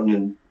a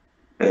mountain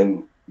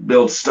and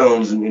builds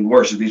stones and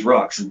worships these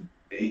rocks, and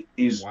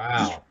he's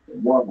just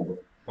wild,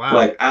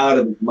 like out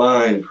of his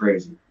mind,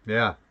 crazy.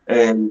 Yeah.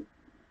 And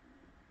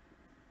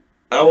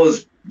I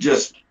was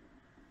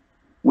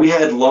we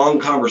had long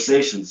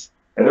conversations,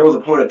 and there was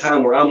a point in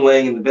time where I'm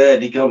laying in the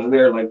bed, he comes in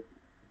there like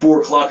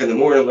 4 o'clock in the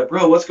morning. I'm like,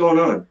 bro, what's going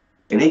on?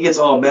 And he gets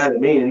all mad at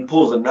me, and he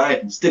pulls a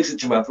knife and sticks it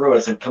to my throat.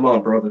 I said, come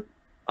on, brother.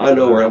 I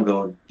know where I'm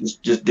going.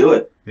 Just do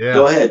it. Yeah.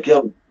 Go ahead,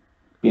 kill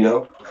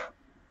me.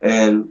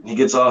 And he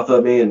gets off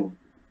of me, and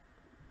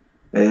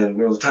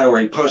there was a time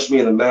where he punched me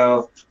in the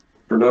mouth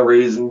for no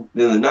reason.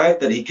 Then the night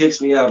that he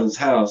kicks me out of his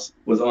house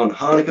was on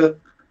Hanukkah.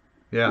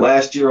 Yeah.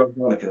 Last year on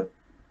Hanukkah.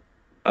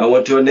 I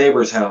went to a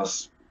neighbor's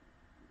house,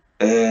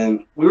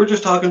 and we were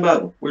just talking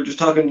Bible. We were just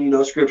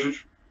talking, scriptures.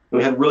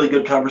 We had really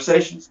good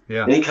conversations.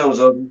 Yeah. And he comes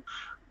up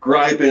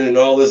griping and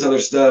all this other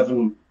stuff,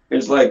 and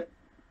it's like,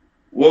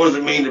 what does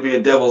it mean to be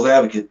a devil's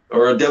advocate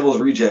or a devil's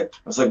reject?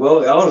 I was like,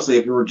 well, honestly,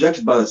 if you're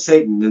rejected by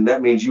Satan, then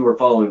that means you are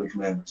following the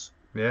commandments.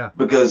 Yeah.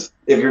 Because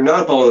if you're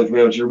not following the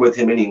commandments, you're with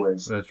him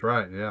anyways. That's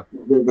right. Yeah.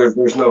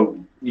 There's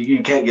no,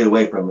 you can't get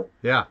away from it.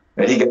 Yeah.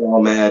 And he got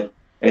all mad,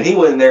 and he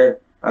went in there.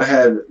 I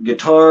had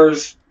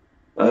guitars,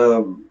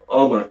 all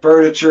my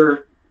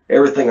furniture,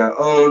 everything I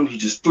owned. He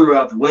just threw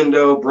out the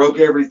window, broke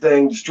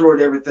everything,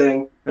 destroyed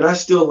everything, and I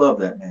still love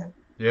that man.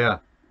 Yeah.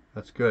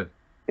 That's good.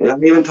 And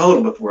I've even told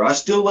him before, I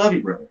still love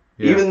you, brother.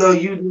 Yeah. Even though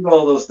you did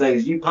all those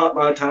things, you popped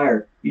my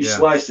tire, you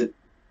sliced it.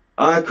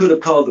 I could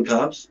have called the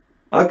cops.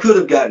 I could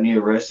have gotten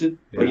you arrested.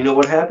 Yeah. But you know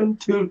what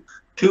happened?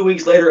 Two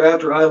weeks later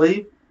after I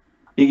leave,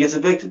 he gets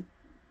evicted.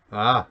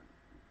 Ah.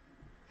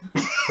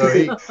 So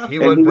he he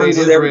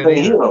loses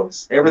everything he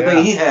owns.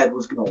 Everything he had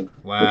was gone.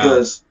 Wow.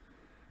 Because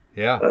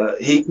he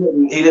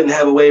didn't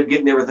have a way of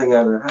getting everything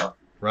out of the house.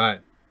 Right.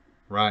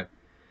 Right.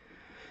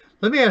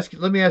 Let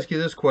me ask you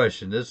this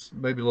question. This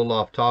may be a little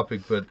off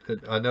topic, but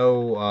I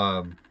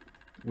know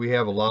we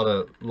have a lot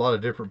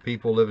of different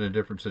people living in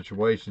different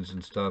situations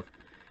and stuff.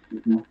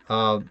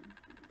 Mm-hmm.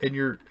 In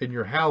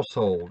your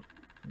household,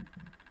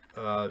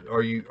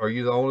 are you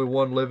the only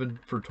one living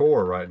for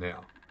Torah right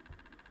now?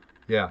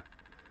 Yeah.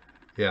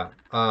 Yeah.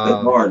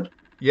 That's hard.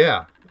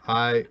 Yeah.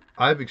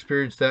 I've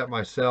experienced that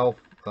myself.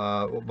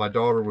 My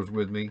daughter was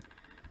with me.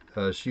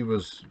 She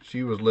was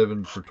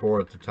living for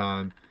Torah at the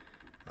time.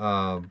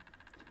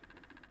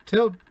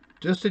 Tell,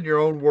 just in your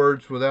own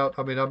words, without,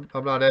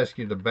 I'm not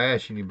asking you to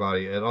bash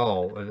anybody at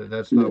all, and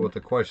that's not what the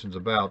question's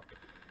about.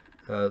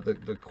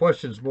 The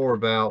question's more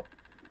about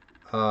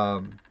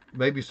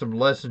maybe some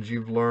lessons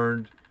you've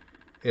learned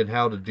in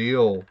how to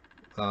deal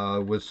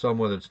with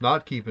someone that's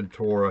not keeping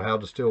Torah, how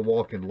to still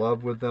walk in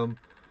love with them,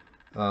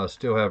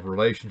 still have a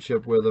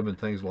relationship with them, and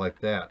things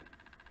like that.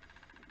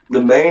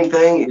 The main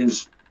thing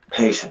is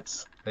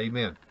patience.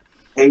 Amen.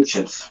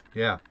 Patience.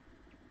 Yeah.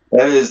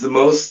 That is the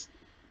most...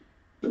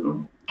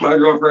 My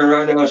girlfriend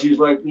right now, she's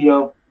like,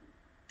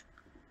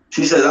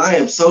 she says, I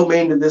am so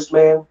mean to this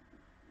man,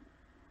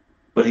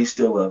 but he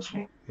still loves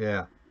me.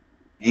 Yeah.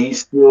 He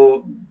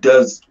still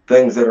does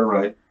things that are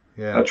right.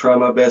 Yeah. I try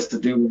my best to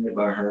do right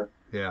by her.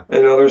 Yeah.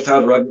 And there's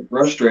times where I get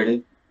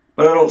frustrated,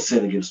 but I don't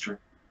sin against her.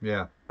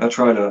 Yeah. I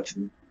try not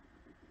to.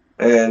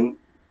 And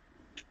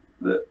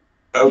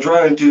I'm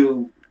trying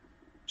to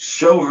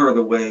show her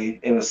the way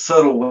in a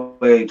subtle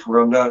way to where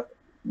I'm not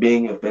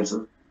being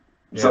offensive.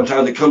 Yeah.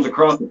 Sometimes it comes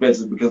across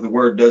offensive because the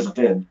word does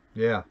offend.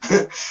 Yeah.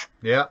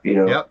 Yeah. You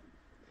know. Yep.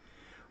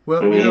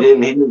 Well, I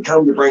mean, he didn't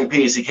come to bring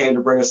peace. He came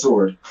to bring a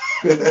sword.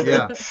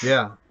 Yeah.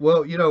 Yeah.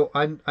 Well,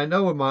 I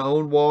know in my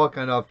own walk,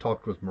 I know I've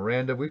talked with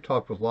Miranda. We've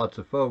talked with lots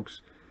of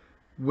folks.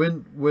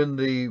 When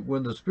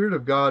the Spirit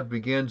of God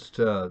begins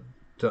to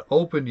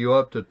open you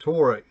up to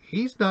Torah,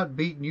 He's not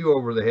beating you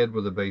over the head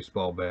with a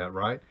baseball bat,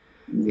 right?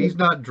 He's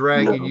not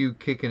dragging you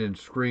kicking and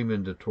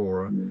screaming to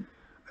Torah.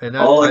 And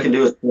all I can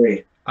do is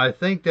pray. I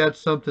think that's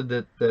something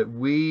that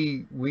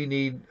we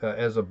need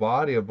as a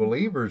body of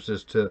believers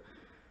is to,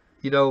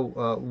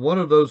 one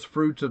of those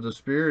fruits of the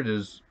Spirit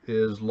is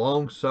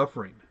long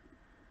suffering,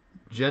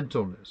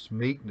 gentleness,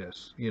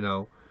 meekness.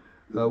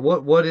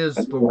 What is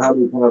I don't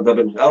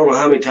know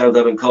how many times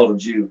I've been called a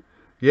Jew.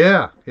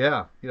 Yeah.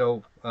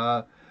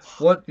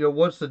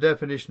 What's the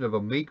definition of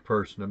a meek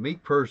person? A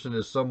meek person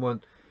is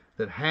someone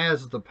that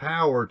has the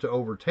power to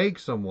overtake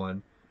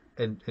someone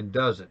and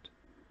doesn't.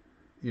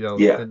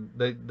 And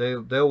they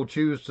will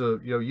choose to,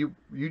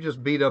 you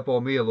just beat up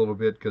on me a little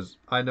bit because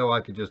I know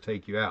I can just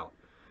take you out.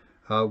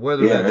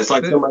 It's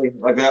like somebody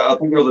like that. I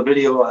think there was a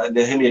video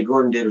Nehemiah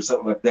Gordon did or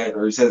something like that,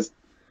 where he says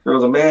there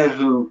was a man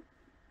who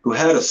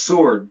had a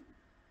sword.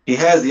 He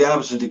has the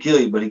option to kill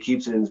you, but he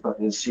keeps it in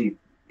his sheath,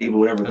 even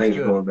whenever things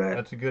are going bad.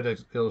 That's a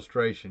good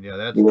illustration. Yeah,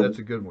 that's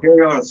a good one.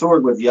 Carry on a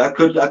sword with you. I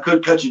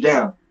could cut you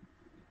down,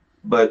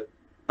 but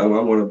I'm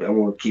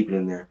gonna keep it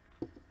in there.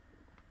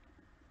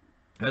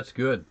 That's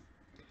good.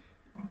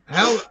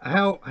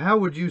 How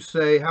would you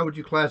say? How would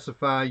you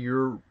classify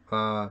your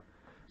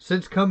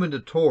since coming to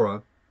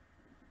Torah?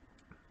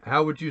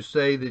 How would you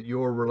say that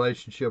your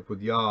relationship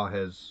with Yah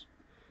has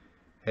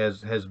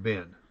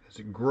been? Has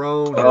it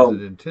grown? Has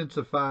it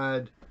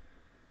intensified?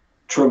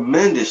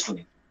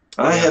 Tremendously.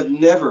 I have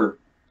never,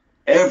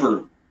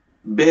 ever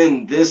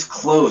been this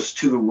close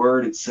to the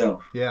Word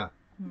itself. Yeah.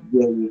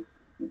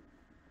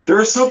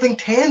 There's something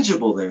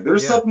tangible there.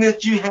 There's something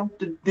that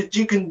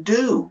you can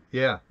do.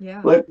 Yeah.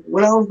 Yeah. Like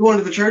when I was going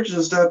to the churches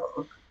and stuff,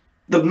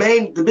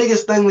 the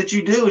biggest thing that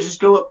you do is just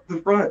go up to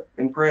the front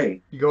and pray.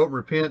 You go up and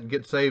repent and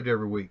get saved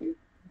every week.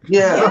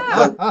 Yeah.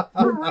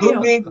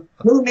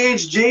 Who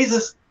needs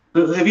Jesus?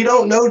 If you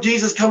don't know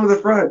Jesus, come to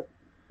the front.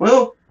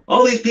 Well,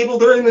 all these people,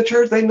 they're in the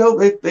church. They know,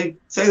 they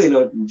say they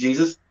know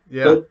Jesus.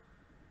 Yeah.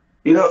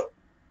 But,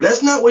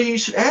 that's not what you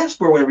should ask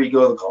for whenever you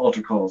go to the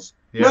altar calls.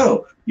 Yeah.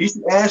 No, you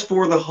should ask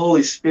for the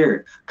Holy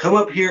Spirit. Come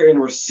up here and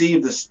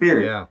receive the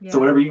Spirit. Yeah. So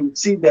whenever you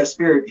receive that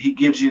Spirit, He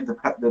gives you the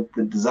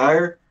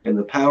desire and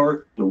the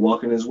power to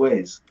walk in His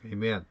ways.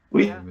 Amen.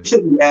 We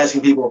shouldn't be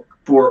asking people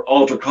for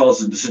altar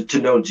calls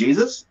to know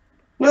Jesus.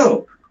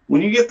 No,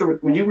 when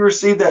you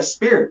receive that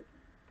Spirit,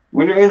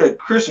 when you're in a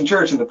Christian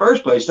church in the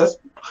first place,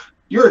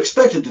 you're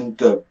expected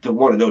to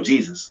want to know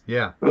Jesus.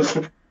 Yeah.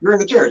 You're in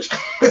the church.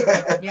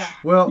 Yeah.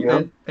 Well,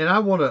 and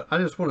I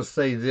just want to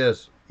say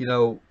this.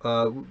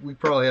 We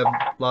probably have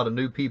a lot of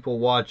new people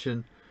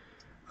watching.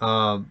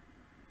 Everybody,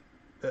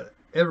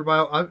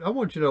 I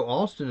want you to know,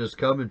 Austin is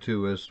coming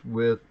to us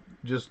with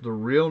just the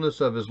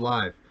realness of his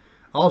life.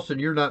 Austin,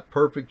 you're not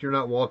perfect. You're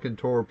not walking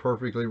Torah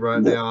perfectly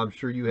right now. I'm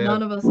sure you have.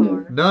 None of us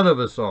are. None of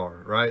us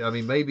are, right? I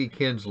mean, maybe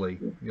Kinsley,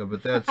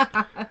 but that's.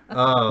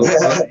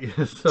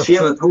 She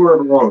has a Torah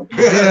of her own.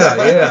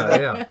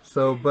 Yeah.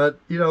 So, but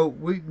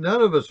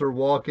none of us are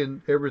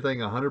walking everything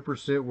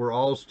 100%. We're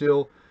all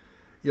still,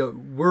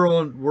 we're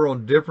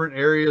on different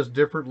areas,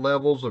 different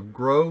levels of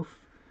growth,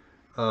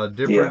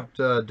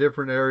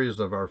 different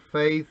areas of our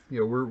faith.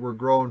 We're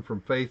growing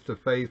from faith to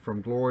faith,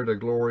 from glory to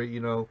glory.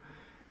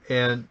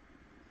 And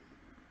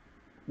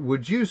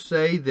would you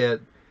say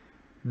that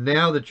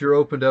now that you're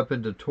opened up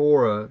into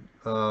Torah,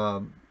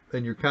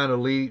 and you're kind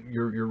of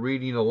you're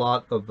reading a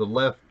lot of the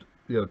left,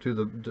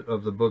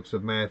 of the books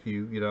of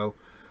Matthew,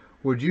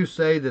 would you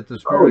say that the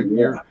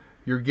Spirit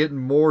you're getting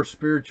more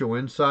spiritual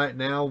insight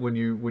now when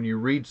you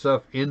read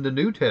stuff in the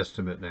New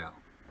Testament now?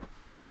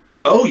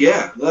 Oh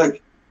yeah,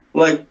 like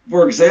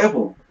for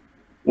example,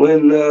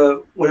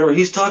 whenever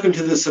he's talking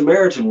to the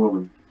Samaritan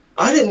woman,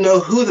 I didn't know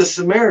who the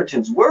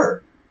Samaritans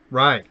were.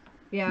 Right.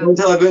 Yeah.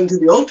 Until I got into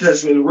the Old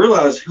Testament and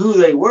realized who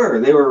they were.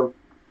 They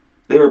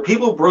were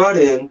people brought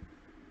in,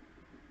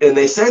 and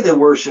they said they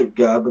worshiped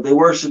God, but they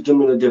worshiped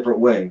Him in a different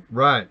way.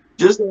 Right.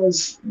 Just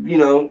as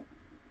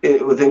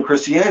within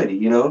Christianity,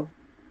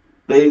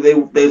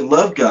 they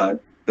love God.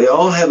 They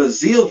all have a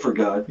zeal for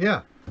God.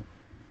 Yeah.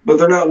 But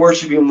they're not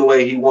worshiping Him the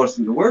way He wants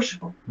them to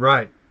worship Him.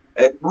 Right.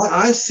 And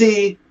I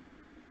see.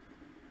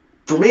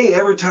 For me,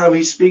 every time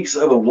He speaks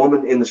of a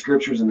woman in the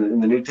Scriptures, in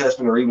the New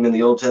Testament, or even in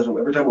the Old Testament,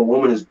 every time a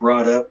woman is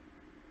brought up,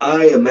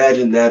 I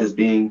imagine that as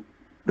being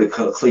the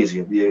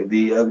ecclesia,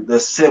 the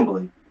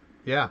assembly.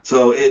 Yeah.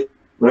 So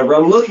whenever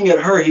I'm looking at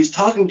her, He's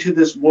talking to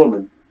this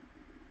woman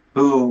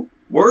who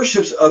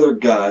worships other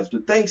gods,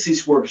 but thinks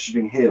she's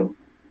worshiping Him.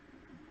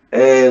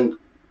 And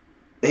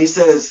He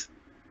says,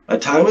 a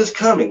time is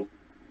coming,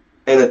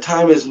 and a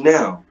time is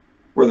now,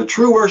 where the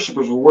true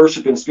worshipers will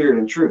worship in spirit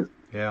and truth.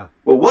 Yeah.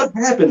 Well, what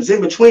happens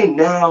in between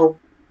now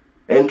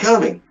and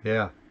coming?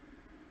 Yeah.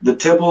 The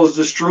temple is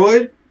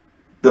destroyed.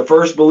 The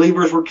first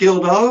believers were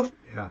killed off.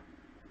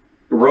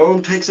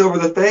 Rome takes over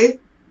the faith,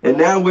 and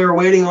now we're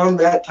waiting on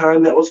that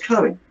time that was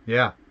coming.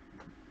 Yeah.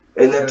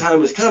 And that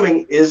time is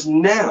coming is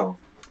now.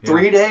 Yeah.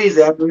 3 days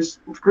after his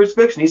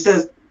crucifixion. He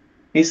said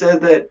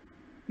that,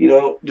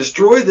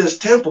 destroy this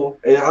temple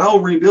and I'll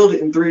rebuild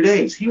it in 3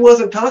 days. He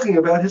wasn't talking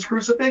about his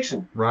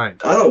crucifixion. Right.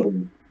 I don't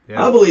believe.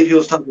 Yeah. I believe he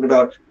was talking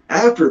about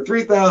after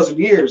 3,000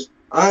 years,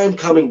 I'm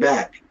coming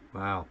back.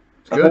 Wow.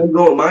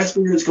 My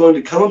spirit is going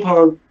to come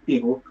upon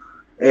people,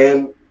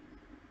 and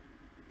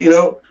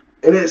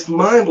and it's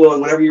mind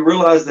blowing whenever you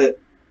realize that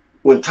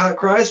when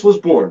Christ was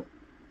born,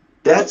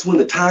 that's when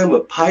the time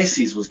of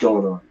Pisces was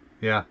going on.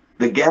 Yeah.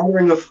 The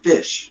gathering of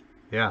fish.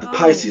 Yeah. The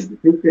Pisces, the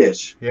big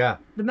fish. Yeah.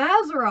 The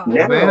Mazzeroth.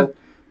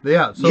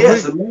 Yeah. So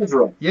yes, the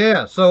Mazzeroth.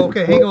 Yeah. So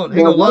okay, hang on.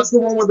 What's the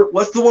one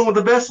with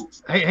the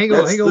vessels? Hey, hang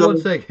on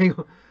 1 second. Hang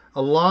on.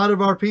 A lot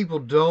of our people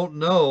don't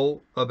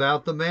know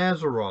about the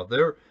Mazzeroth.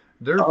 They're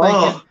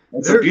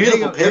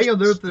thinking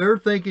they're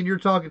thinking you're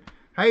talking.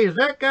 Hey, is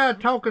that guy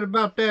talking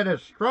about that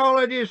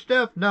astrology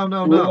stuff? No.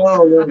 No.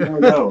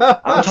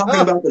 I'm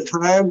talking about the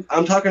time.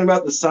 I'm talking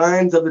about the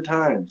signs of the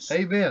times.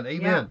 Amen.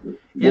 Yeah.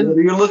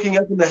 Whenever you're looking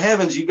up in the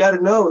heavens, you got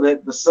to know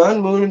that the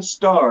sun, moon, and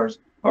stars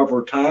are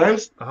for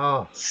times,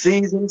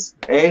 seasons,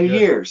 and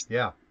years.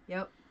 Yeah.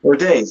 Yep. Or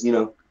days,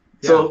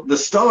 So the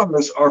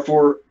stars are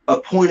for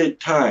appointed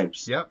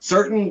times. Yep.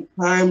 Certain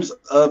times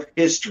of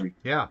history.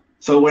 Yeah.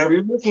 So whenever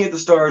you're looking at the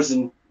stars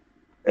and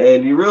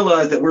you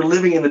realize that we're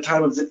living in the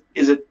time of,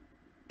 is it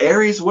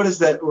Aries? What is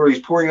that? Where he's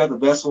pouring out the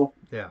vessel?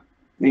 Yeah.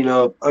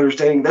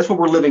 Understanding that's what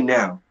we're living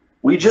now.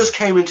 We just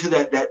came into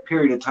that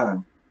period of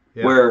time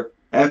where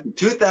after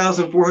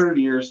 2,400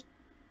 years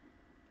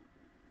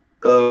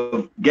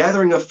of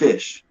gathering of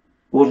fish,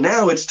 well,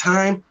 now it's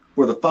time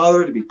for the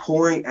Father to be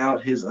pouring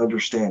out his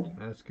understanding.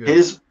 That's good.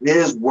 His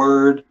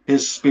word,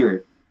 his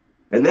spirit.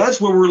 And that's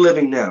where we're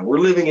living now. We're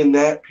living in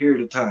that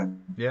period of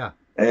time. Yeah.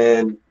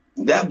 And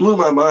that blew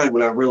my mind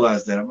when I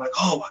realized that. I'm like,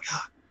 oh my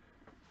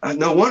God.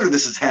 No wonder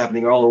this is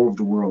happening all over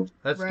the world.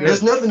 That's right. good. It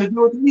has nothing to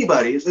do with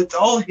anybody. It's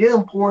all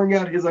him pouring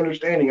out his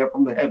understanding up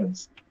from the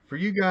heavens. For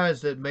you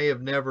guys that may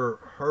have never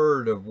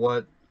heard of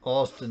what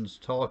Austin's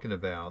talking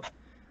about,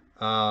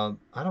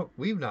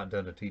 we've not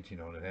done a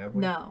teaching on it, have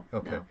we? No.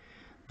 Okay. No.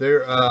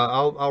 There,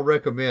 I'll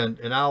recommend,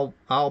 and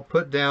I'll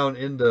put down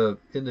in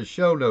the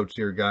show notes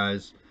here,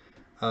 guys.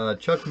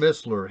 Chuck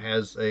Missler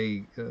has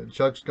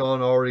Chuck's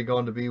already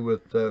gone to be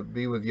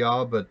with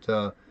Yah,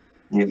 but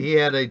he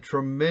had a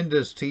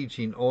tremendous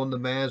teaching on the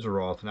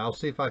Mazzeroth, and I'll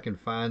see if I can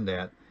find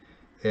that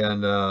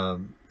and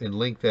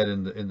link that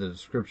in the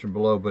description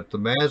below. But the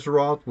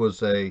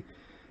Mazzeroth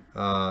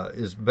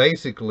is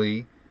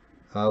basically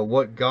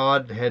what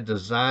God had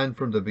designed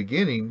from the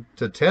beginning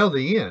to tell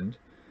the end,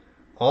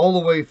 all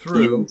the way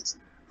through,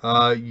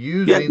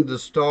 using the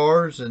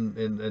stars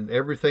and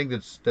everything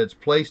that's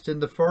placed in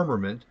the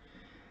firmament.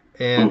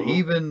 And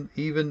even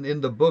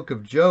in the book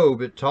of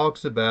Job, it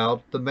talks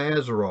about the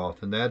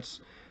Mazzeroth, and that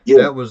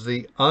was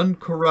the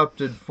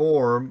uncorrupted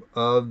form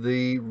of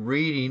the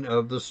reading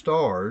of the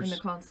stars and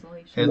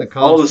the constellations.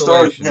 All the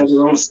stars have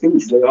their own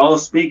speech. They all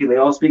speak, and they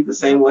all speak the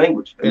same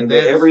language. And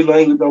every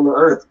language on the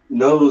earth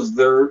knows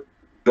their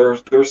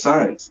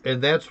signs.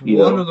 And that's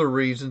one of the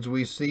reasons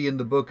we see in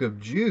the book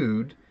of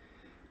Jude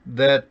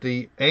that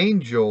the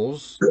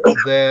angels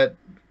that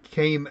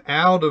came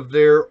out of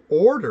their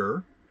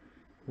order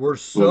were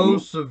so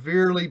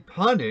severely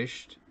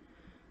punished,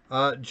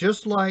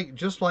 just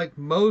like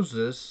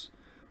Moses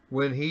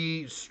when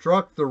he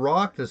struck the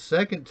rock the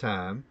second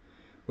time.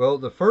 Well,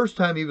 the first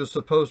time he was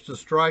supposed to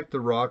strike the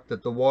rock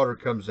that the water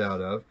comes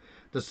out of.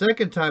 The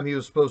second time he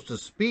was supposed to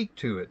speak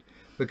to it,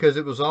 because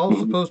it was all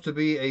supposed to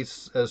be a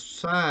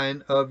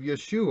sign of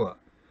Yeshua.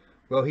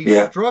 Well, he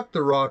struck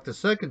the rock the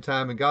second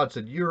time, and God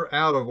said, "You're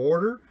out of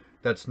order.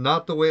 That's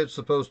not the way it's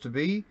supposed to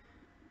be."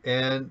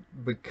 And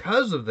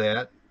because of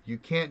that, you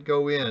can't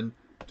go in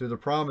to the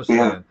promised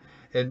land.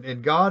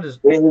 And God is...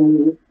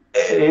 In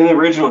the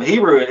original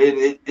Hebrew,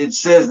 it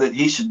says that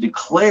he should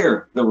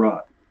declare the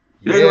rock.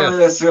 He doesn't really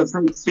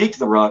necessarily speak to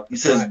the rock. He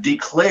says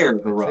declare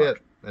the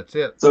rock. That's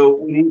it. So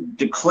when you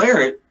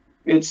declare it,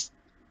 it's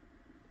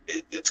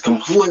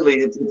completely,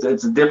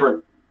 it's a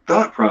different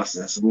thought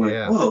process. I'm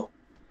like, whoa.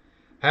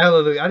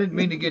 Hallelujah. I didn't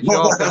mean to get you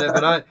off on that,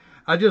 but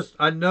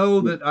I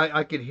know that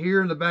I could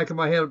hear in the back of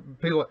my head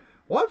people like,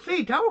 what's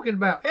he talking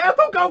about?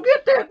 Ethel, go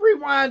get that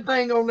rewind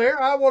thing on there.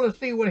 I want to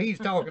see what he's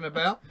talking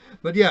about.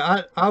 But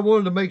yeah, I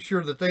wanted to make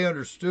sure that they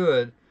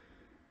understood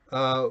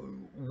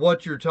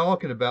what you're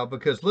talking about,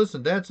 because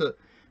listen, that's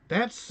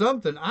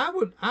something I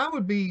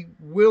would be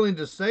willing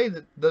to say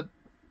that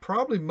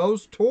probably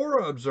most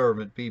Torah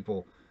observant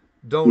people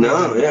don't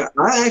know. Yeah.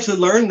 I actually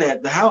learned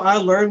that. How I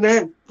learned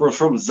that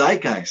from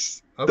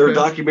Zeitgeist, their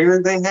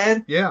documentary they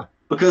had. Yeah.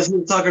 Because he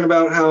was talking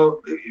about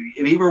how,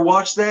 have you ever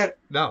watched that?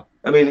 No.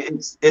 I mean,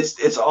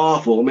 it's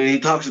awful. I mean, he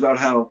talks about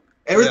how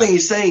everything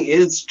he's saying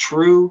is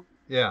true.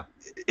 Yeah.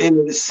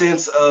 In the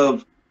sense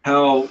of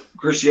how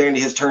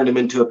Christianity has turned him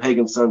into a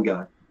pagan sun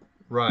god.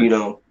 Right.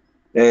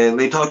 And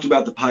they talked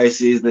about the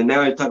Pisces, and then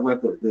now he's talking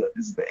about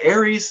is it the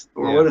Aries,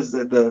 or what is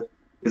it?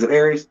 Is it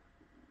Aries?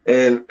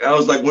 And I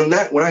was like, when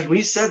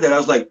he said that, I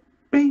was like,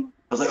 bing.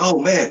 I was like, oh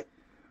man,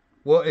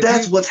 well,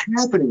 that's what's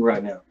happening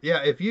right now.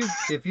 Yeah, if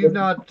you've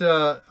not,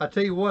 I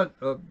tell you what,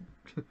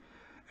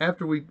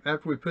 after we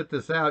put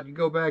this out, you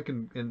go back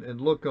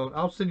and look on.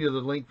 I'll send you the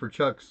link for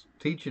Chuck's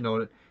teaching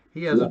on it.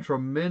 He has a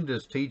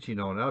tremendous teaching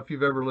on it. I don't know if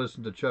you've ever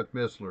listened to Chuck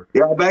Missler.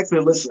 Yeah, I've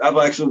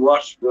actually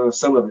watched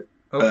some of it.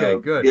 Okay,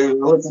 good. Yeah, I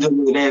listened to it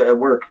the other day at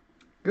work.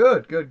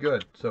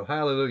 Good. So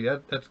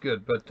hallelujah, that's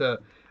good. But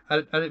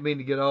I didn't mean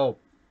to get all.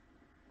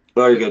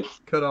 Oh, you're good.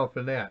 Cut off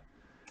in that.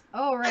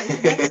 All right.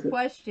 Next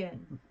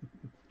question.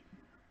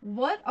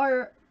 What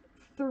are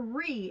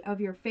 3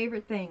 of your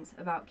favorite things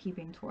about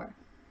keeping Torah?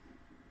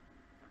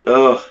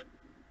 Oh,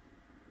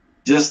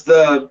 just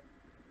I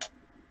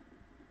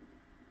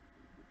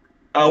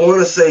want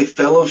to say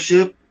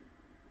fellowship,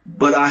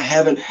 but I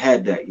haven't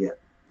had that yet.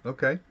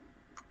 Okay.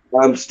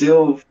 You're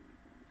still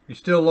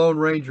Lone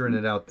Rangering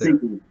it out there.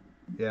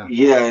 Yeah.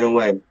 Yeah, in a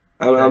way.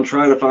 I'm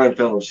trying to find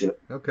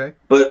fellowship. Okay.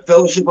 But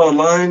fellowship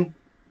online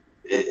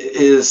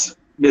is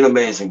been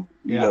amazing,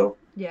 you know.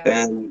 Yeah.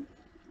 And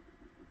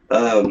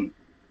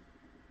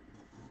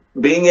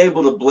being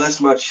able to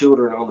bless my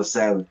children on the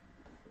Sabbath,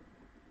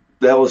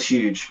 that was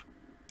huge.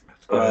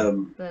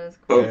 That is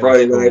cool. On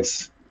Friday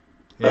nights.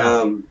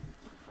 Yeah.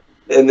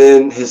 And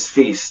then his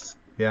feast.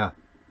 Yeah.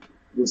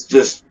 It's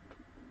just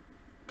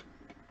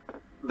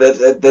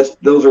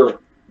those are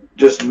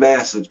just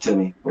massive to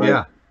me. Right?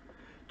 Yeah.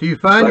 Do you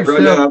find yourself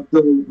right now? I'm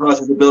still in the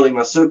process of building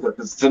my sukkah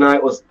because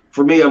tonight was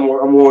for me. I'm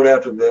going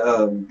after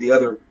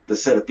the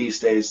set of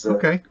feast days.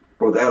 Okay.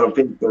 For the Adam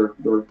Fink,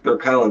 their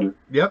calendar.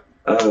 Yep.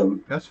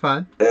 That's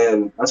fine.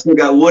 And I still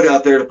got wood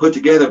out there to put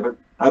together, but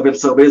I've been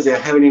so busy I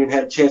haven't even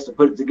had a chance to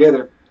put it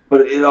together.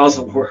 But it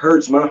also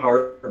hurts my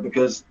heart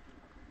because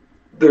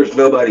there's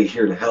nobody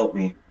here to help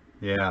me.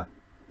 Yeah.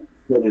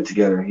 Put it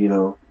together, you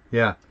know.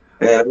 Yeah.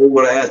 And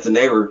when I asked the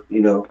neighbor,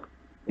 you know,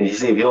 and he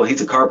said,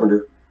 he's a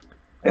carpenter,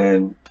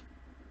 and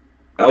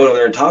I went over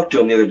there and talked to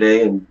him the other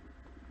day, and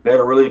we had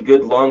a really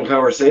good long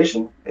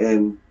conversation,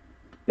 and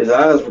his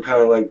eyes were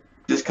kind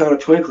of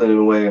twinkling in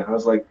a way. I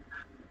was like,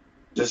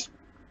 let's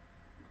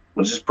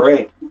just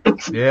pray.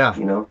 Yeah.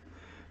 You know.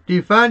 Do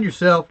you find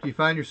yourself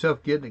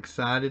getting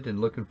excited and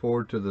looking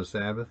forward to the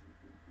Sabbath?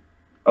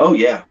 Oh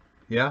yeah.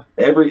 Yeah.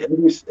 Every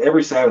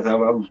Sabbath,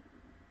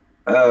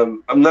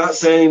 I'm not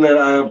saying that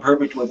I am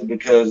perfect with it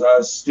because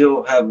I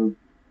still have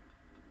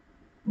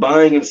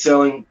buying and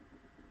selling.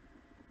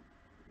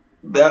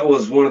 That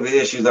was one of the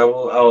issues I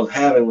was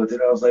having with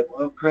it. I was like,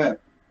 well, crap. I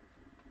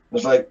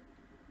was like,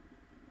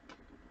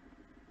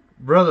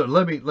 brother,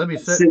 let me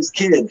say 6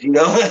 kids, you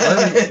know.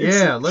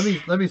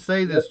 let me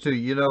say this to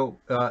you. You know,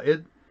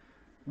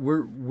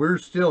 we're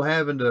still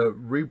having to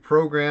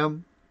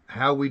reprogram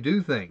how we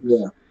do things.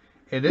 Yeah.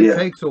 And it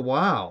takes a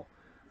while.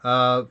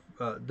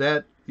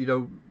 That, you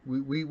know,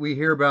 we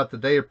hear about the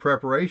day of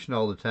preparation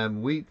all the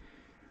time.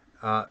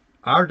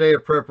 Our day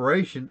of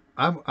preparation,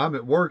 I'm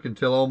at work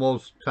until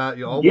almost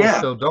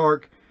till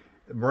dark.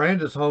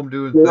 Miranda's home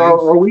doing things.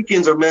 Our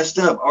weekends are messed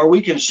up. Our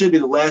weekend should be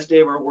the last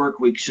day of our work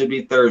week should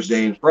be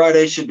Thursday, and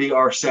Friday should be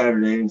our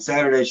Saturday, and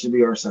Saturday should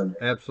be our Sunday.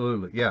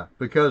 Absolutely, yeah.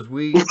 Because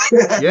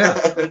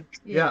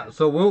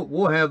So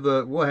we'll have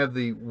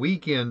the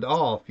weekend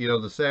off. You know,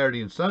 the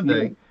Saturday and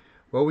Sunday. Yeah.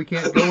 Well, we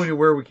can't go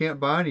anywhere. We can't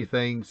buy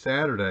anything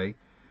Saturday,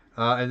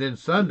 and then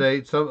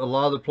Sunday. A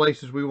lot of the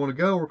places we want to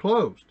go are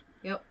closed.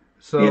 Yep.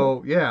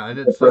 So and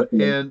it's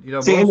and you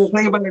know. See, and the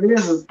thing about it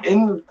is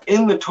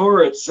in the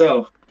Torah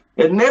itself.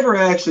 It never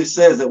actually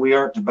says that we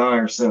aren't to buy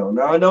or sell.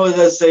 Now, I know it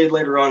does say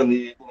later on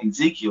in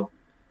Ezekiel,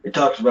 it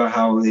talks about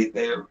how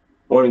they're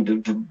wanting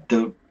to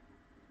do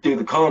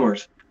the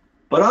commerce.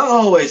 But I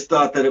always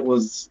thought that it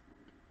was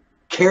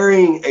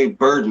carrying a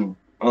burden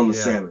on the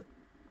Sabbath.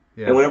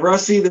 Yeah. And whenever I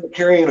see them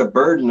carrying a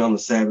burden on the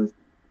Sabbath,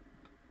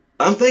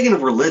 I'm thinking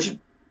of religion.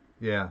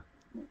 Yeah.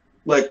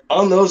 Like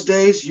on those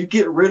days, you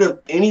get rid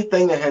of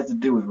anything that has to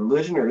do with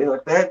religion or anything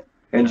like that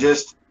and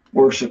just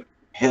worship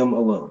Him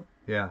alone.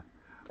 Yeah.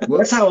 Well,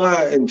 that's how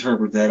I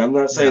interpret that. I'm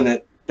not saying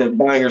that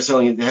buying or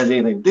selling has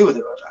anything to do with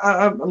it.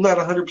 I'm not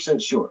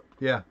 100% sure.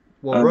 Yeah.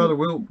 Well, brother,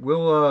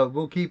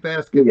 we'll keep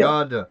asking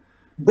God to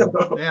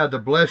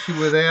bless you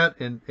with that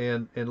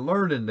and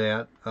learning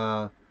that.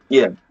 I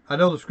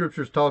know the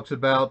scriptures talks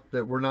about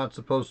that we're not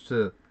supposed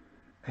to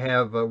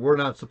have we're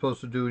not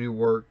supposed to do any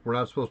work. We're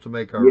not supposed to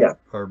make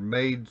our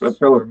maids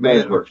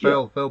or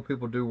fellow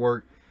people do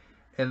work,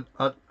 and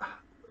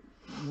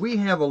we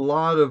have a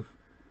lot of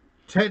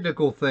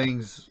technical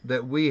things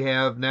that we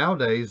have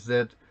nowadays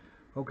that,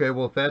 okay,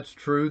 well, if that's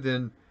true,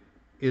 then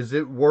is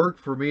it work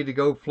for me to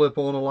go flip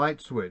on a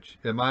light switch?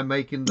 Am I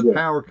making the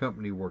power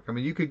company work? I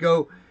mean, you could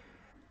go.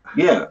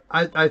 Yeah.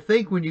 I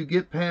think when you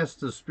get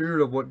past the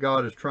spirit of what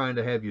God is trying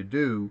to have you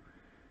do,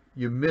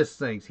 you miss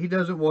things. He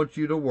doesn't want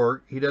you to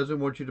work. He doesn't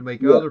want you to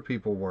make other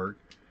people work.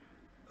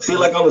 See,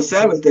 like on the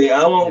Sabbath day,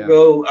 I won't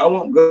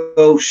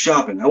go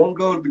shopping. I won't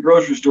go to the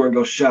grocery store and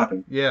go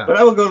shopping. Yeah. But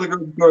I will go to the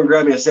grocery store and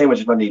grab me a sandwich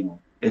if I need one.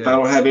 If I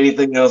don't have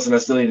anything else and I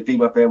still need to feed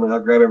my family,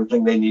 I'll grab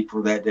everything they need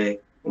for that day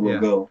and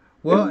we'll go.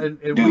 Well,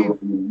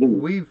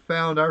 and we've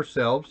found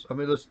ourselves. I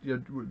mean,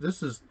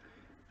 this is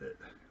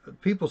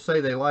people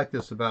say they like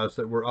this about us,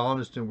 that we're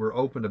honest and we're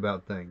open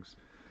about things.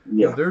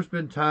 Yeah. There's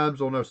been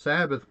times on our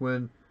Sabbath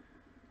when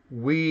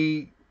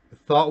we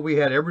thought we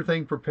had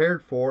everything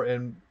prepared for,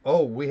 and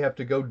we have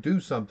to go do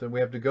something. We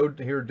have to go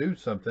here do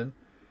something,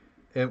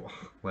 and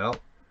well,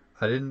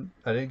 I didn't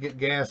get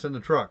gas in the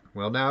truck.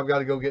 Well, now I've got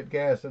to go get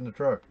gas in the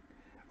truck,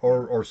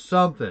 or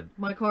something.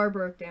 My car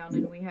broke down,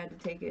 and we had to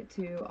take it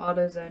to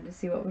AutoZone to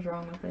see what was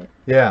wrong with it.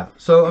 Yeah.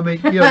 So I mean,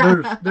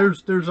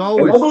 there's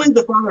always. And I believe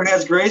the Father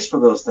has grace for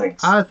those things.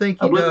 I think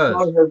He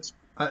does.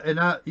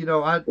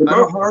 If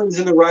our heart is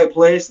in the right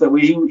place, that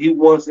we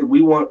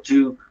want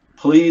to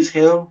please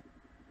Him,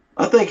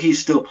 I think He's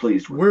still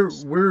pleased with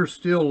us. We're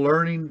still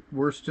learning.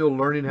 We're still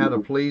learning how to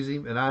please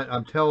Him, and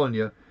I'm telling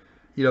you,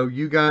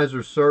 you guys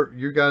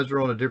are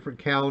on a different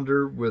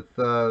calendar with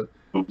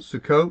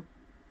Sukkot.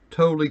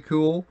 Totally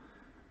cool.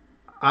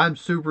 I'm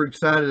super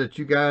excited that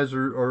you guys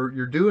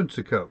you're doing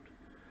Sukkot.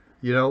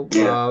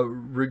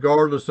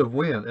 Regardless of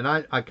when, and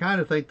I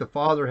kind of think the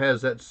Father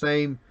has that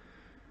same.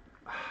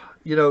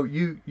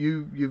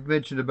 You've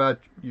mentioned about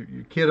your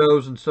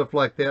kiddos and stuff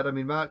like that. I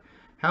mean,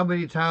 how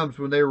many times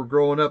when they were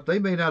growing up, they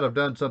may not have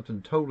done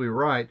something totally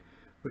right,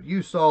 but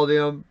you saw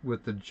them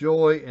with the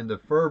joy and the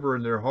fervor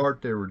in their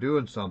heart, they were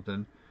doing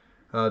something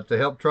to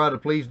help try to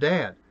please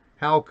Dad.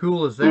 How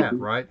cool is that,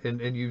 right?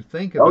 And you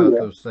think about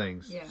those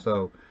things. Yeah.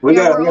 So we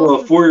got a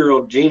little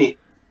 4-year-old Jeannie.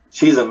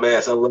 She's a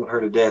mess. I love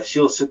her to death.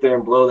 She'll sit there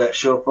and blow that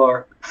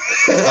shofar.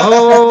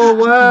 Oh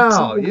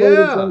wow!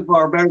 Yeah,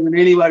 shofar better than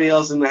anybody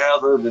else in the house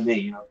other than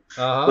me,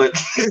 But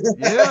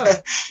yeah,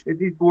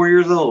 she's 4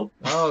 years old.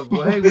 Oh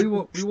well, hey, we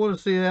want to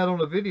see that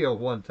on a video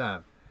one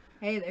time.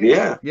 Hey, there you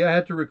go. Yeah, I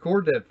have to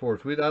record that for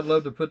us. I'd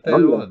love to put that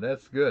on.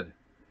 That's good.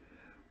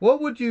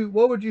 What would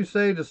you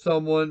say to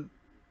someone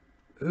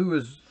who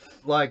is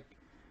like,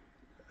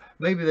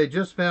 maybe they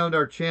just found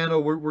our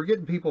channel? We're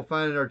getting people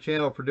finding our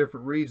channel for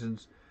different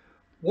reasons.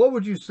 What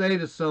would you say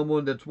to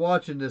someone that's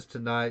watching this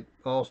tonight,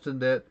 Austin,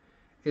 that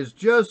is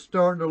just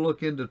starting to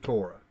look into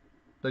Torah?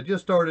 They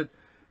just started,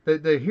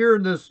 they're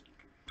hearing this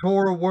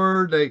Torah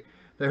word. They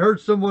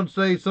heard someone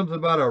say something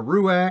about a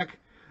ruach,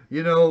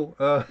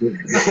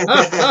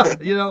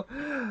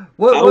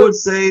 What I would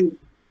say,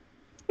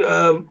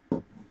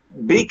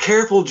 be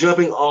careful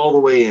jumping all the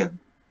way in.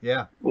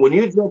 Yeah. When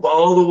you jump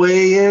all the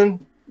way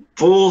in,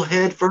 full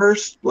head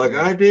first, like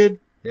I did,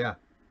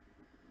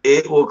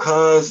 it will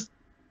cause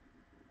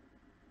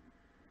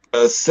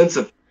a sense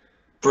of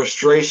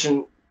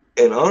frustration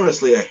and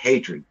honestly a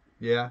hatred.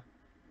 Yeah.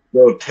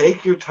 So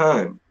take your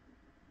time.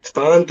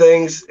 Find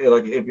things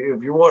like if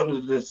you're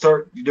wanting to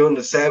start doing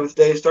the Sabbath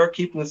day, start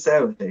keeping the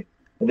Sabbath day,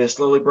 and then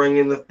slowly bring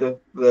in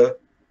the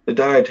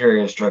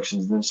dietary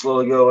instructions. Then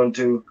slowly go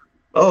into,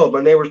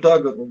 my neighbor's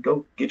dog.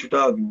 Go get your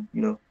dog and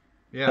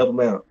help him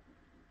out.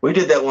 We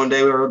did that one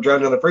day. We were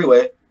driving on the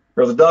freeway.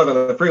 There was a dog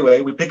on the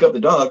freeway. We pick up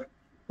the dog,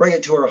 bring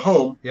it to our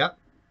home. Yeah.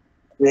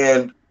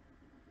 And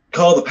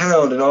call the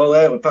pound and all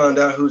that. We found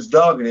out whose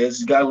dog it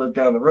is. The guy lived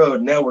down the road,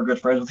 and now we're good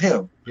friends with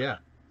him. Yeah.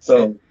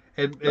 So,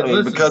 and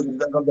listen, because of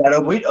that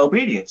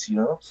obedience,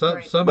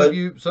 Some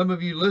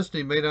of you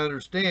listening may not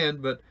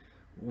understand, but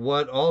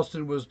what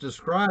Austin was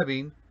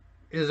describing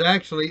is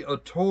actually a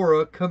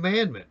Torah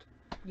commandment.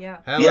 Yeah.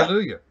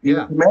 Hallelujah.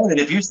 You're commanded.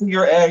 If you see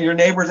your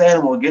neighbor's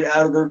animal get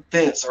out of their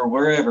fence or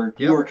wherever,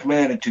 you are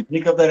commanded to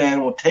pick up that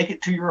animal, take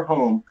it to your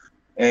home,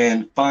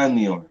 and find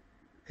the owner.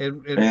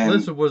 And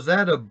listen, was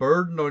that a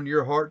burden on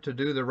your heart to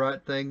do the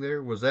right thing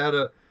there? Was that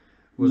a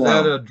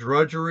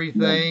drudgery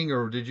thing,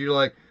 or did you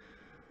like,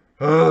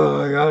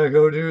 I gotta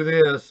go do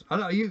this? I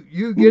know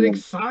you get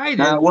excited.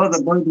 Now, it wasn't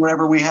a burden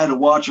whenever we had to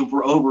watch him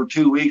for over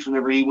 2 weeks.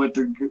 Whenever he went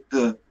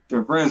to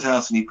their friend's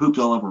house and he pooped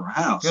all over our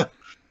house,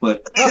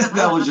 but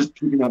that was just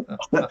picking up.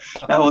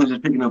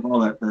 All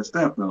that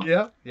stuff, though.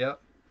 Yeah.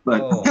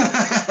 But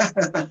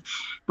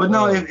but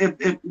no,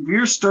 if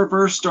you're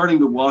first starting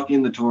to walk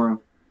in the Torah,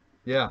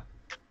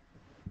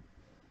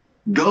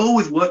 go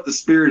with what the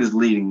Spirit is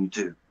leading you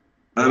to.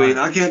 I mean,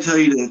 I can't tell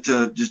you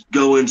to just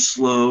go in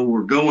slow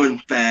or go in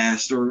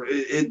fast, or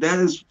that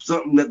is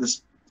something that the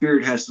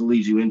Spirit has to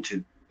lead you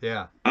into.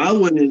 Yeah. I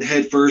went in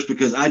head first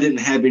because I didn't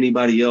have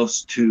anybody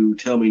else to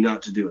tell me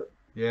not to do it.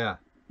 Yeah.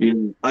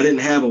 I didn't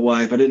have a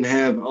wife.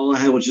 All I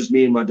had was just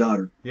me and my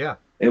daughter. Yeah.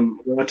 And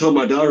when I told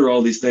my daughter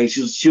all these things,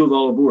 she was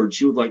all aboard.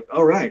 She was like,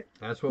 all right,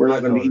 that's what we're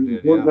not going to be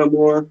eating no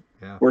more.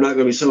 Yeah. We're not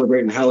going to be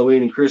celebrating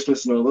Halloween and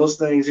Christmas and all those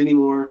things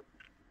anymore.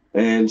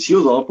 And she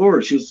was all for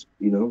it. She was,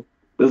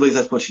 at least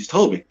that's what she's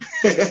told me.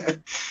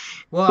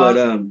 Well, but,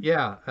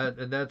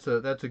 and that's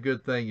a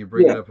good thing you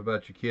bring it up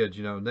about your kids.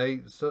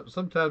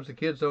 Sometimes the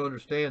kids don't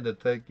understand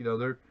that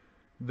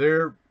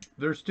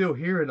they're still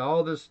hearing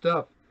all this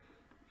stuff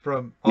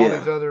from all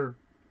these other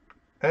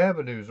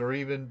avenues, or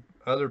even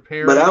other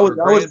parents. But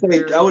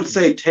I would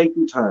say take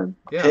your time.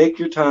 Yeah. Take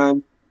your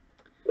time.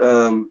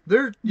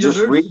 Just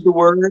read the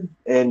word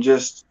and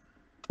just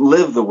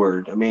live the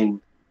word. I mean,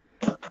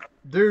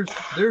 there's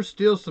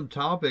still some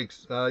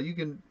topics you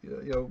can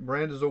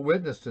Miranda's a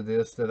witness to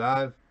this, that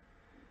I've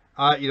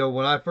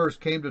when I first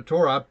came to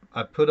Torah,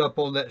 I put up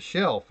on that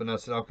shelf, and I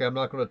said, okay, I'm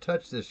not going to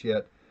touch this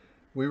yet.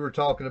 We were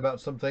talking about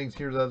some things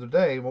here the other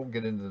day. Won't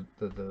get into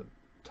the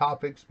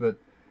topics, but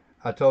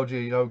I told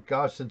you,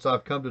 gosh, since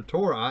I've come to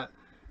Torah,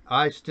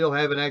 I still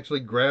haven't actually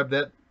grabbed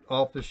that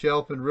off the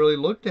shelf and really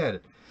looked at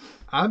it.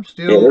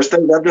 There's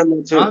things I've done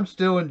that too. I'm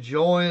still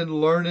enjoying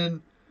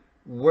learning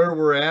where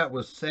we're at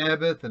with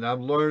Sabbath, and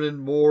I'm learning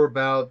more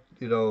about,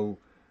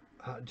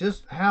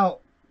 just how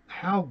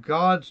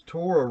God's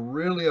Torah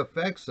really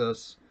affects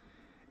us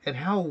and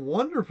how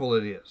wonderful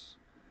it is.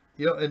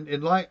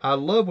 And like, I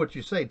love what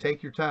you say,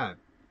 take your time.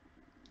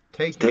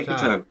 Take your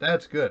time.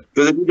 That's good.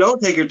 Because if you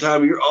don't take your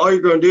time, all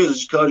you're going to do is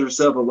just cause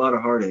yourself a lot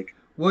of heartache.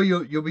 Well,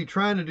 you'll be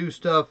trying to do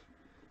stuff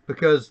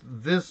because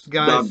this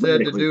guy said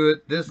to do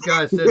it, this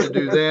guy said to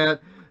do that,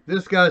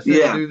 this guy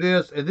said to do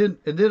this, and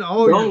then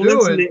all you're doing. Don't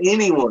listen to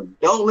anyone.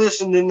 Don't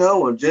listen to no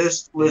one.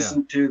 Just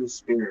listen to the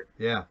Spirit.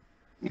 Yeah.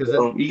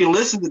 You can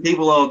listen to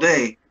people all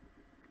day,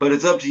 but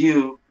it's up to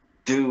you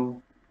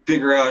to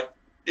figure out,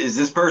 is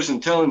this person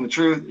telling the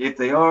truth? If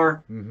they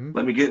are,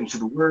 let me get into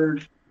the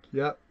Word.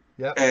 Yep.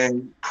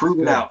 And prove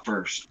it out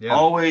first. Yep.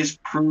 Always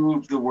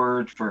prove the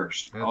Word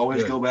first.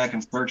 Always go back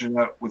and search it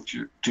out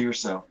to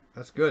yourself.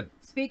 That's good.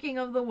 Speaking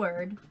of the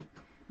Word,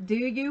 do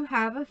you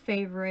have a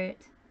favorite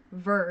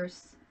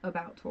verse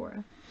about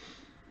Torah?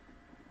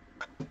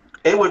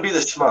 It would be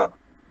the Shema.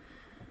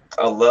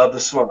 I love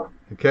the Shema.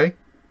 Okay.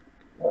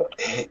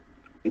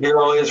 Hear,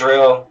 O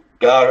Israel,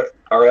 God,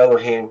 our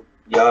Elohim,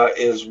 Yah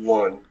is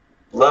one.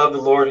 Love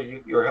the Lord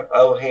your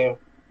Elohim,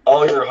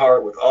 all your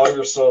heart, with all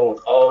your soul,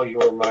 with all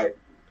your might.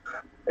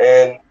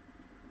 And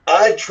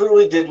I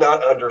truly did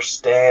not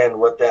understand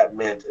what that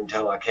meant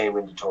until I came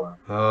into Torah.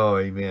 Oh,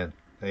 amen.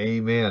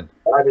 Amen.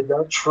 I did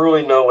not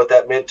truly know what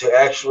that meant to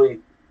actually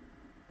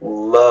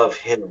love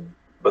him.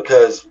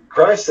 Because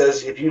Christ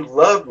says, if you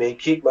love me,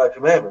 keep my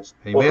commandments.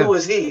 Amen. Well, who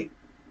is he?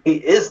 He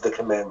is the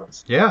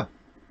commandments. Yeah.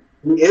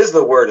 He is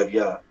the word of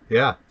Yah.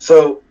 Yeah.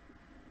 So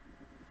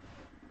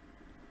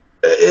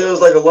it was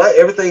like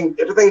everything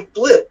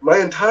flipped. My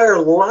entire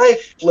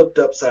life flipped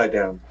upside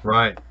down.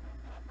 Right.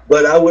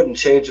 But I wouldn't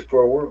change it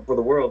for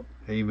the world.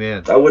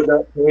 Amen. I would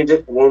not change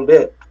it one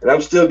bit. And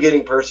I'm still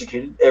getting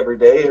persecuted every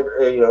day,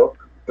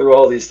 through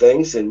all these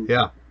things. And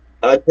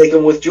I take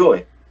them with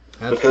joy.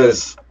 That's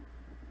because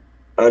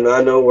good.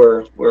 I know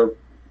where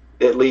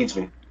it leads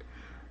me.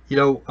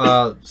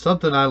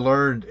 Something I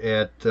learned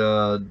at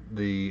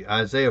the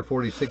Isaiah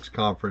 46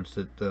 conference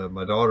that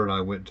my daughter and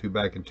I went to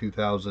back in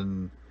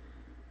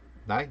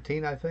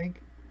 2019, I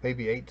think,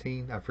 maybe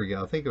 18, I forget.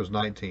 I think it was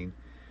 19.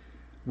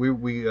 We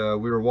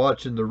were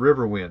watching the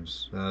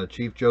Riverwinds,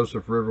 Chief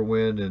Joseph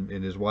Riverwind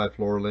and his wife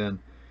Laura Lynn,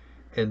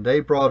 and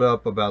they brought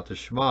up about the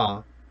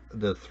Shema,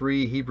 the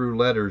 3 Hebrew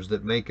letters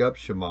that make up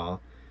Shema.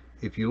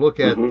 If you look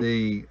at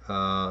the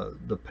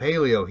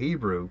Paleo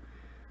Hebrew,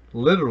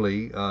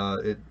 literally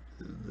the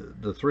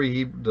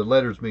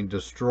letters mean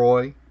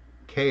destroy,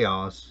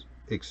 chaos,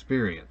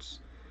 experience.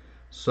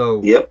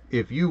 So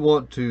if you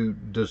want to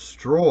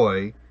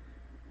destroy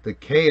the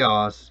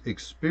chaos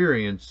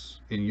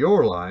experience in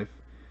your life,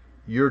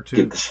 you're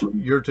to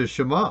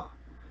Shema.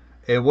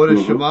 And what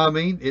does Shema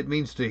mean? It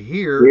means to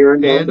hear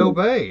and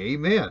obey.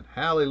 Amen.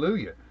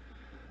 Hallelujah.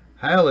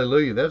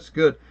 Hallelujah. That's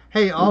good.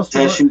 Hey,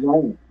 also,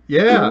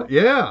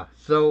 yeah.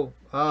 So,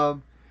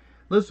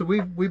 listen,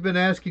 we've been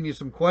asking you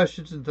some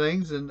questions and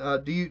things, and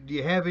do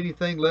you have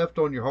anything left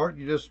on your heart?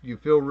 You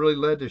feel really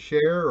led to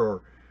share,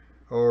 or?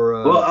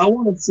 Well, I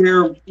want to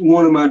share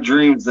one of my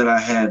dreams that I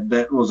had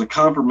that was a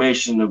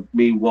confirmation of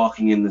me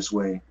walking in this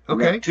way.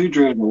 Okay. I got 2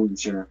 dreams I want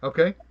to share.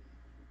 Okay.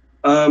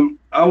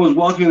 I was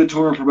walking in the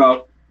Torah for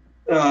about,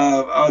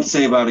 I would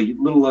say about a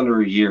little under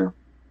a year.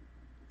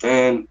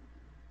 And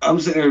I'm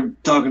sitting there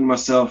talking to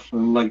myself,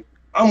 and like,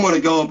 I'm going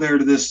to go up there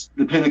to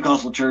the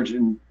Pentecostal church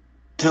and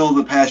tell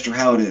the pastor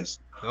how it is.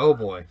 Oh,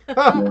 boy.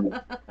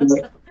 I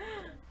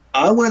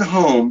went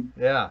home.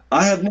 Yeah.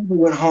 I have never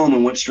went home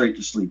and went straight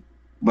to sleep.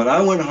 But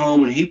I went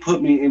home, and he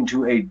put me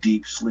into a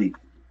deep sleep.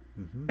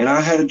 And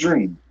I had a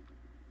dream.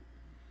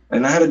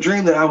 And I had a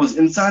dream that I was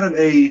inside of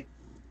a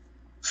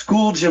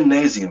school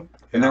gymnasium.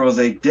 And there was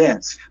a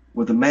desk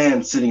with a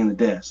man sitting in the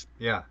desk.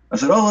 Yeah. I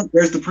said, oh, look,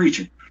 there's the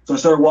preacher. So I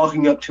started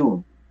walking up to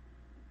him.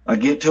 I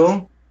get to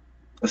him.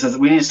 I said,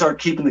 we need to start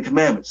keeping the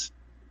commandments.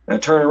 And I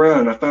turned around,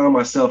 and I found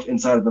myself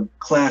inside of a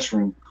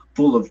classroom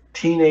full of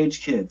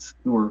teenage kids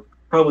who were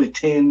probably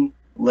 10,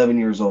 11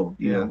 years old.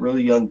 You know,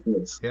 really young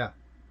kids. Yeah.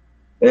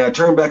 And I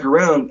turned back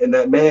around, and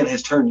that man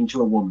has turned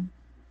into a woman.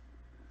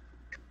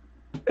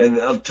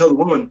 And I'll tell the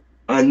woman,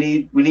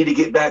 we need to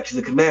get back to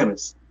the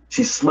commandments.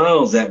 She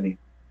smiles at me.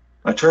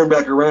 I turn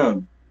back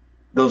around.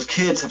 Those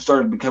kids have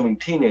started becoming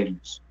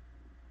teenagers.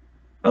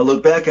 I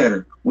look back at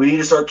her. We need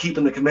to start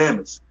keeping the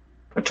commandments.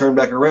 I turned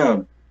back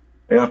around,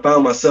 and I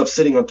found myself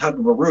sitting on top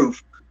of a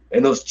roof,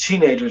 and those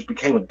teenagers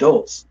became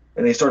adults,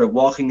 and they started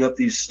walking up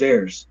these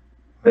stairs.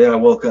 And I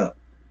woke up,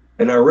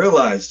 and I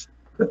realized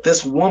that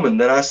this woman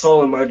that I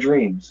saw in my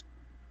dreams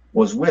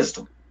was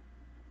wisdom.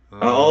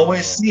 I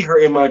always see her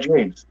in my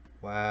dreams.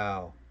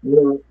 Wow.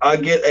 I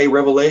get a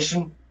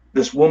revelation,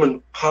 this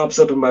woman pops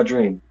up in my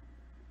dream.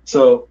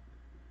 So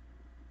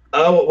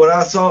what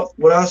I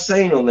was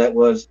saying on that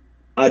was,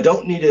 I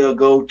don't need to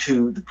go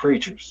to the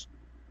preachers.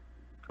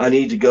 I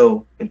need to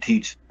go and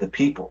teach the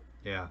people.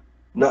 Yeah.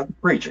 Not the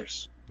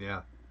preachers.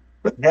 Yeah.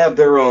 But have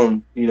their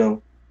own, leave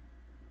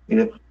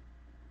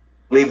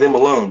them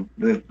alone.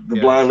 The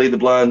blind lead the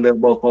blind, they'll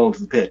both fall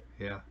into the pit.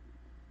 Yeah.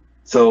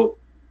 So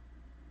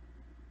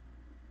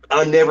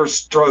I never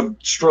strove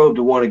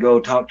to want to go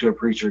talk to a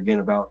preacher again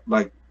about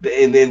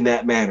in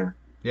that manner.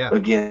 Yeah.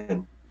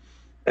 Again.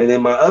 And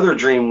then my other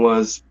dream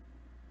was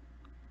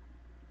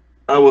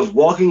I was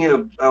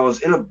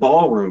in a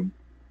ballroom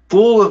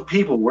full of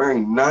people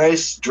wearing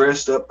nice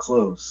dressed up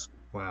clothes.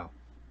 Wow.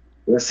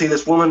 And I see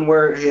this woman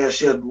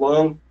she had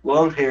long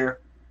hair,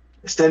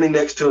 standing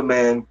next to a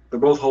man. They're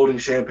both holding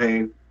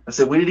champagne. I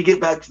said, we need to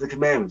get back to the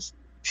commandments.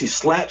 She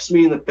slaps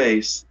me in the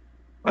face.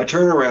 I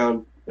turn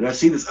around and I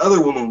see this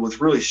other woman with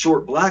really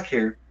short black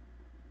hair.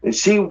 And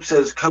she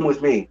says, come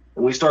with me.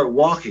 And we start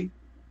walking.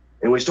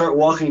 And we start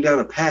walking down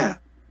a path.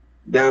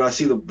 I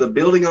see the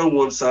building on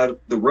one side,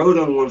 the road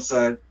on one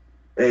side,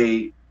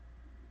 a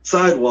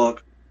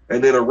sidewalk,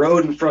 and then a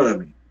road in front of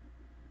me.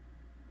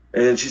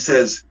 And she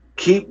says,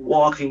 keep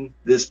walking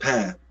this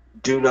path.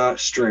 Do not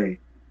stray.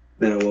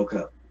 Then I woke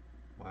up.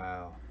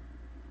 Wow.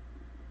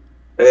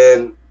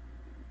 And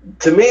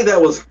to me,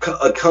 that was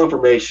a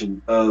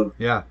confirmation of,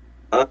 yeah,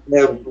 I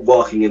am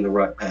walking in the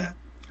right path.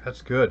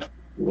 That's good.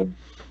 Yeah.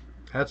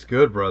 That's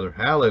good, brother.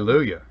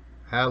 Hallelujah.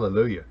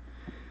 Hallelujah.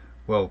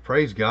 Well,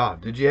 praise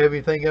God. Did you have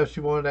anything else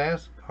you wanted to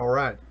ask? All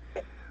right.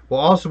 Well,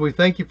 also, we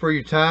thank you for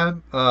your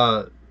time.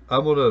 We're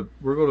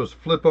gonna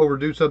flip over,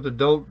 do something.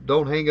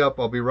 Don't hang up.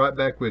 I'll be right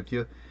back with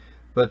you.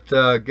 But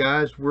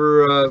guys,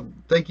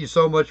 thank you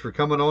so much for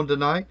coming on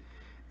tonight.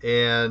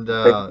 And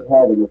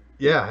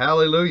yeah,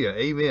 hallelujah.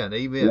 Amen.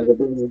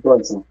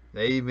 Amen.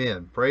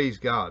 Amen. Praise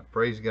God.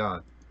 Praise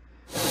God.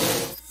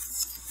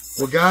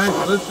 Well,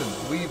 guys, listen,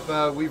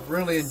 we've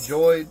really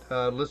enjoyed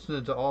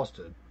listening to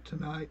Austin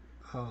tonight.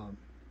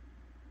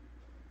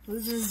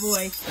 Losing his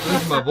voice.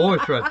 Losing my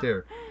voice right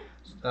there.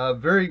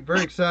 Very,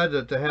 very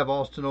excited to have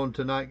Austin on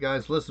tonight,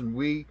 guys. Listen,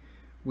 we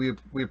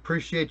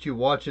appreciate you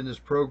watching this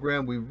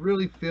program. We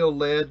really feel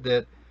led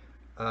that,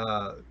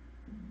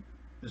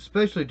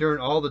 especially during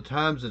all the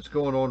times that's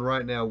going on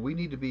right now, we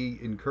need to be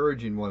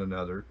encouraging one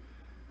another.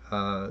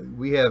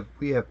 We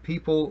have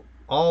people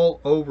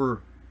all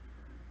over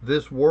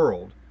this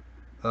world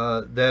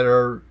that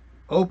are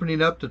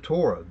opening up to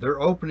Torah. They're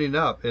opening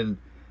up and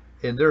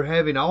they're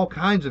having all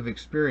kinds of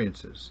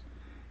experiences.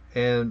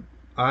 And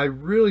I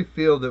really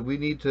feel that we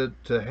need to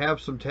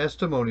have some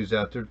testimonies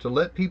out there to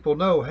let people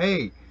know,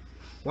 hey,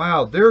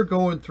 wow, they're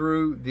going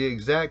through the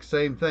exact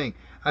same thing.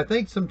 I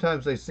think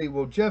sometimes they see,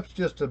 well, Jeff's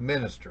just a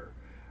minister,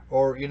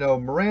 or,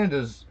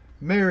 Miranda's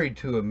married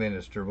to a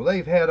minister. Well,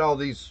 they've had all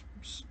these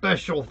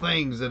special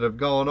things that have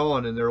gone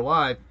on in their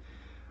life.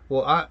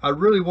 Well, I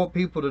really want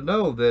people to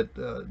know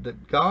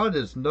that God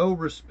is no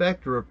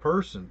respecter of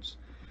persons.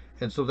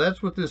 And so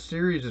that's what this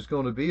series is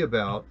going to be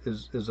about,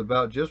 is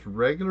about just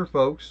regular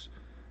folks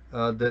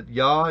that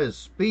Yah is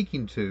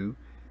speaking to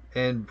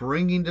and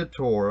bringing to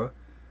Torah.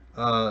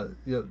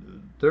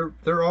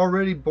 They're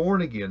already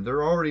born again.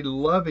 They're already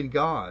loving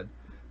God,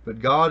 but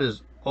God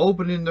is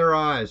opening their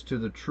eyes to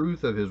the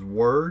truth of His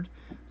Word,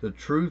 the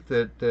truth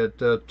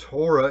that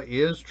Torah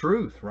is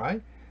truth,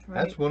 right?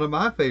 That's one of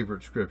my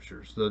favorite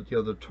scriptures.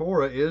 The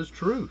Torah is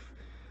truth.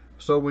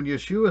 So when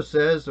Yeshua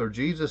says, or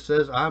Jesus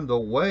says, I'm the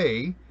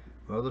way,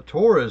 well, the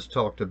Torah is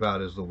talked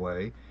about as the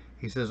way.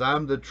 He says,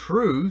 I'm the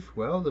truth.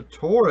 Well, the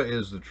Torah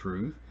is the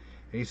truth.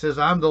 And He says,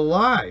 I'm the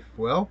life.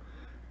 Well,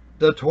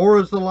 the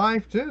Torah is the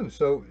life too.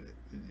 So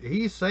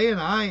He's saying,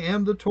 I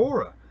am the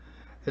Torah.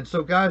 And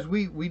so, guys,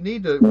 we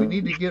need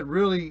to get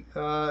really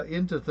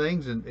into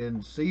things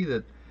and see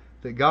that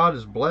God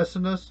is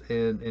blessing us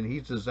and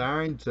He's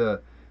desiring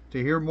to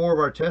hear more of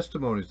our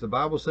testimonies. The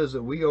Bible says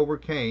that we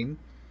overcame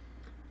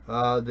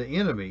the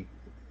enemy.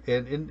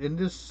 And in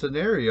this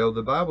scenario,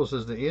 the Bible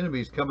says the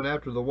enemy is coming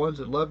after the ones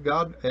that love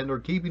God and are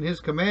keeping His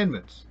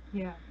commandments.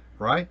 Yeah.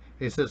 Right?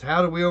 It says,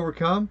 how do we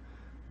overcome?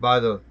 By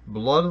the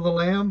blood of the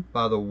Lamb,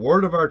 by the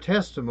word of our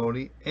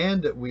testimony,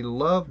 and that we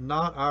love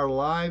not our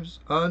lives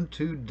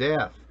unto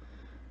death.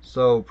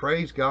 So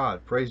praise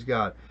God. Praise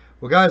God.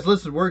 Well, guys,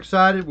 listen, we're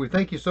excited. We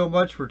thank you so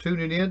much for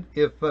tuning in.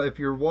 If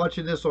you're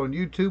watching this on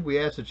YouTube, we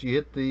ask that you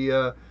hit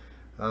the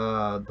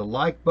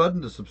like button,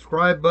 the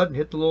subscribe button,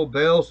 hit the little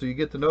bell so you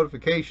get the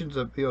notifications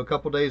of a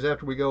couple days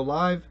after we go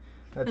live.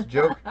 That's a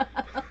joke.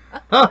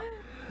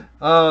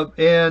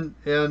 And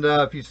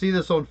if you see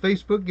this on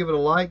Facebook, give it a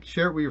like,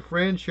 share it with your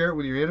friends, share it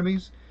with your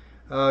enemies.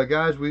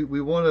 Guys,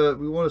 we want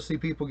to see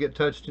people get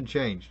touched and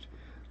changed.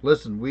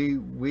 Listen, we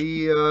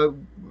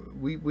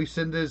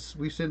send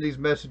these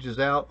messages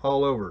out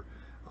all over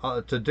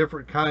to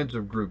different kinds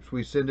of groups.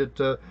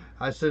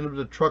 I send them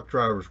to truck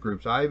drivers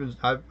groups.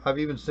 I've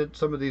even sent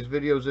some of these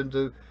videos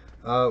into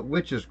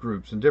witches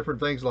groups and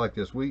different things like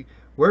this.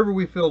 Wherever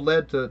we feel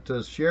led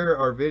to share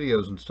our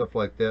videos and stuff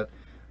like that,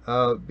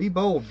 be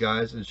bold,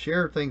 guys, and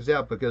share things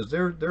out, because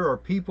there are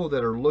people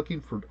that are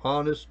looking for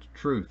honest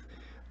truth.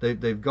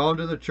 They've gone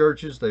to the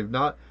churches.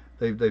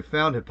 They've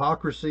found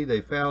hypocrisy.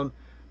 They found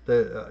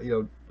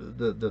the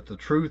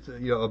truth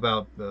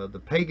about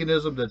the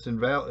paganism that's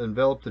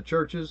enveloped the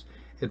churches,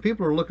 and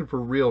people are looking for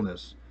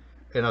realness.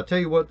 And I'll tell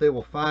you what, they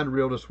will find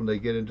realness when they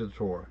get into the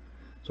Torah.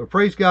 So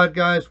praise God,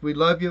 guys. We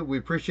love you. We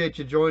appreciate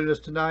you joining us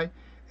tonight,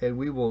 and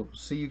we will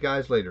see you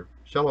guys later.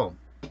 Shalom.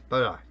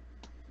 Bye-bye.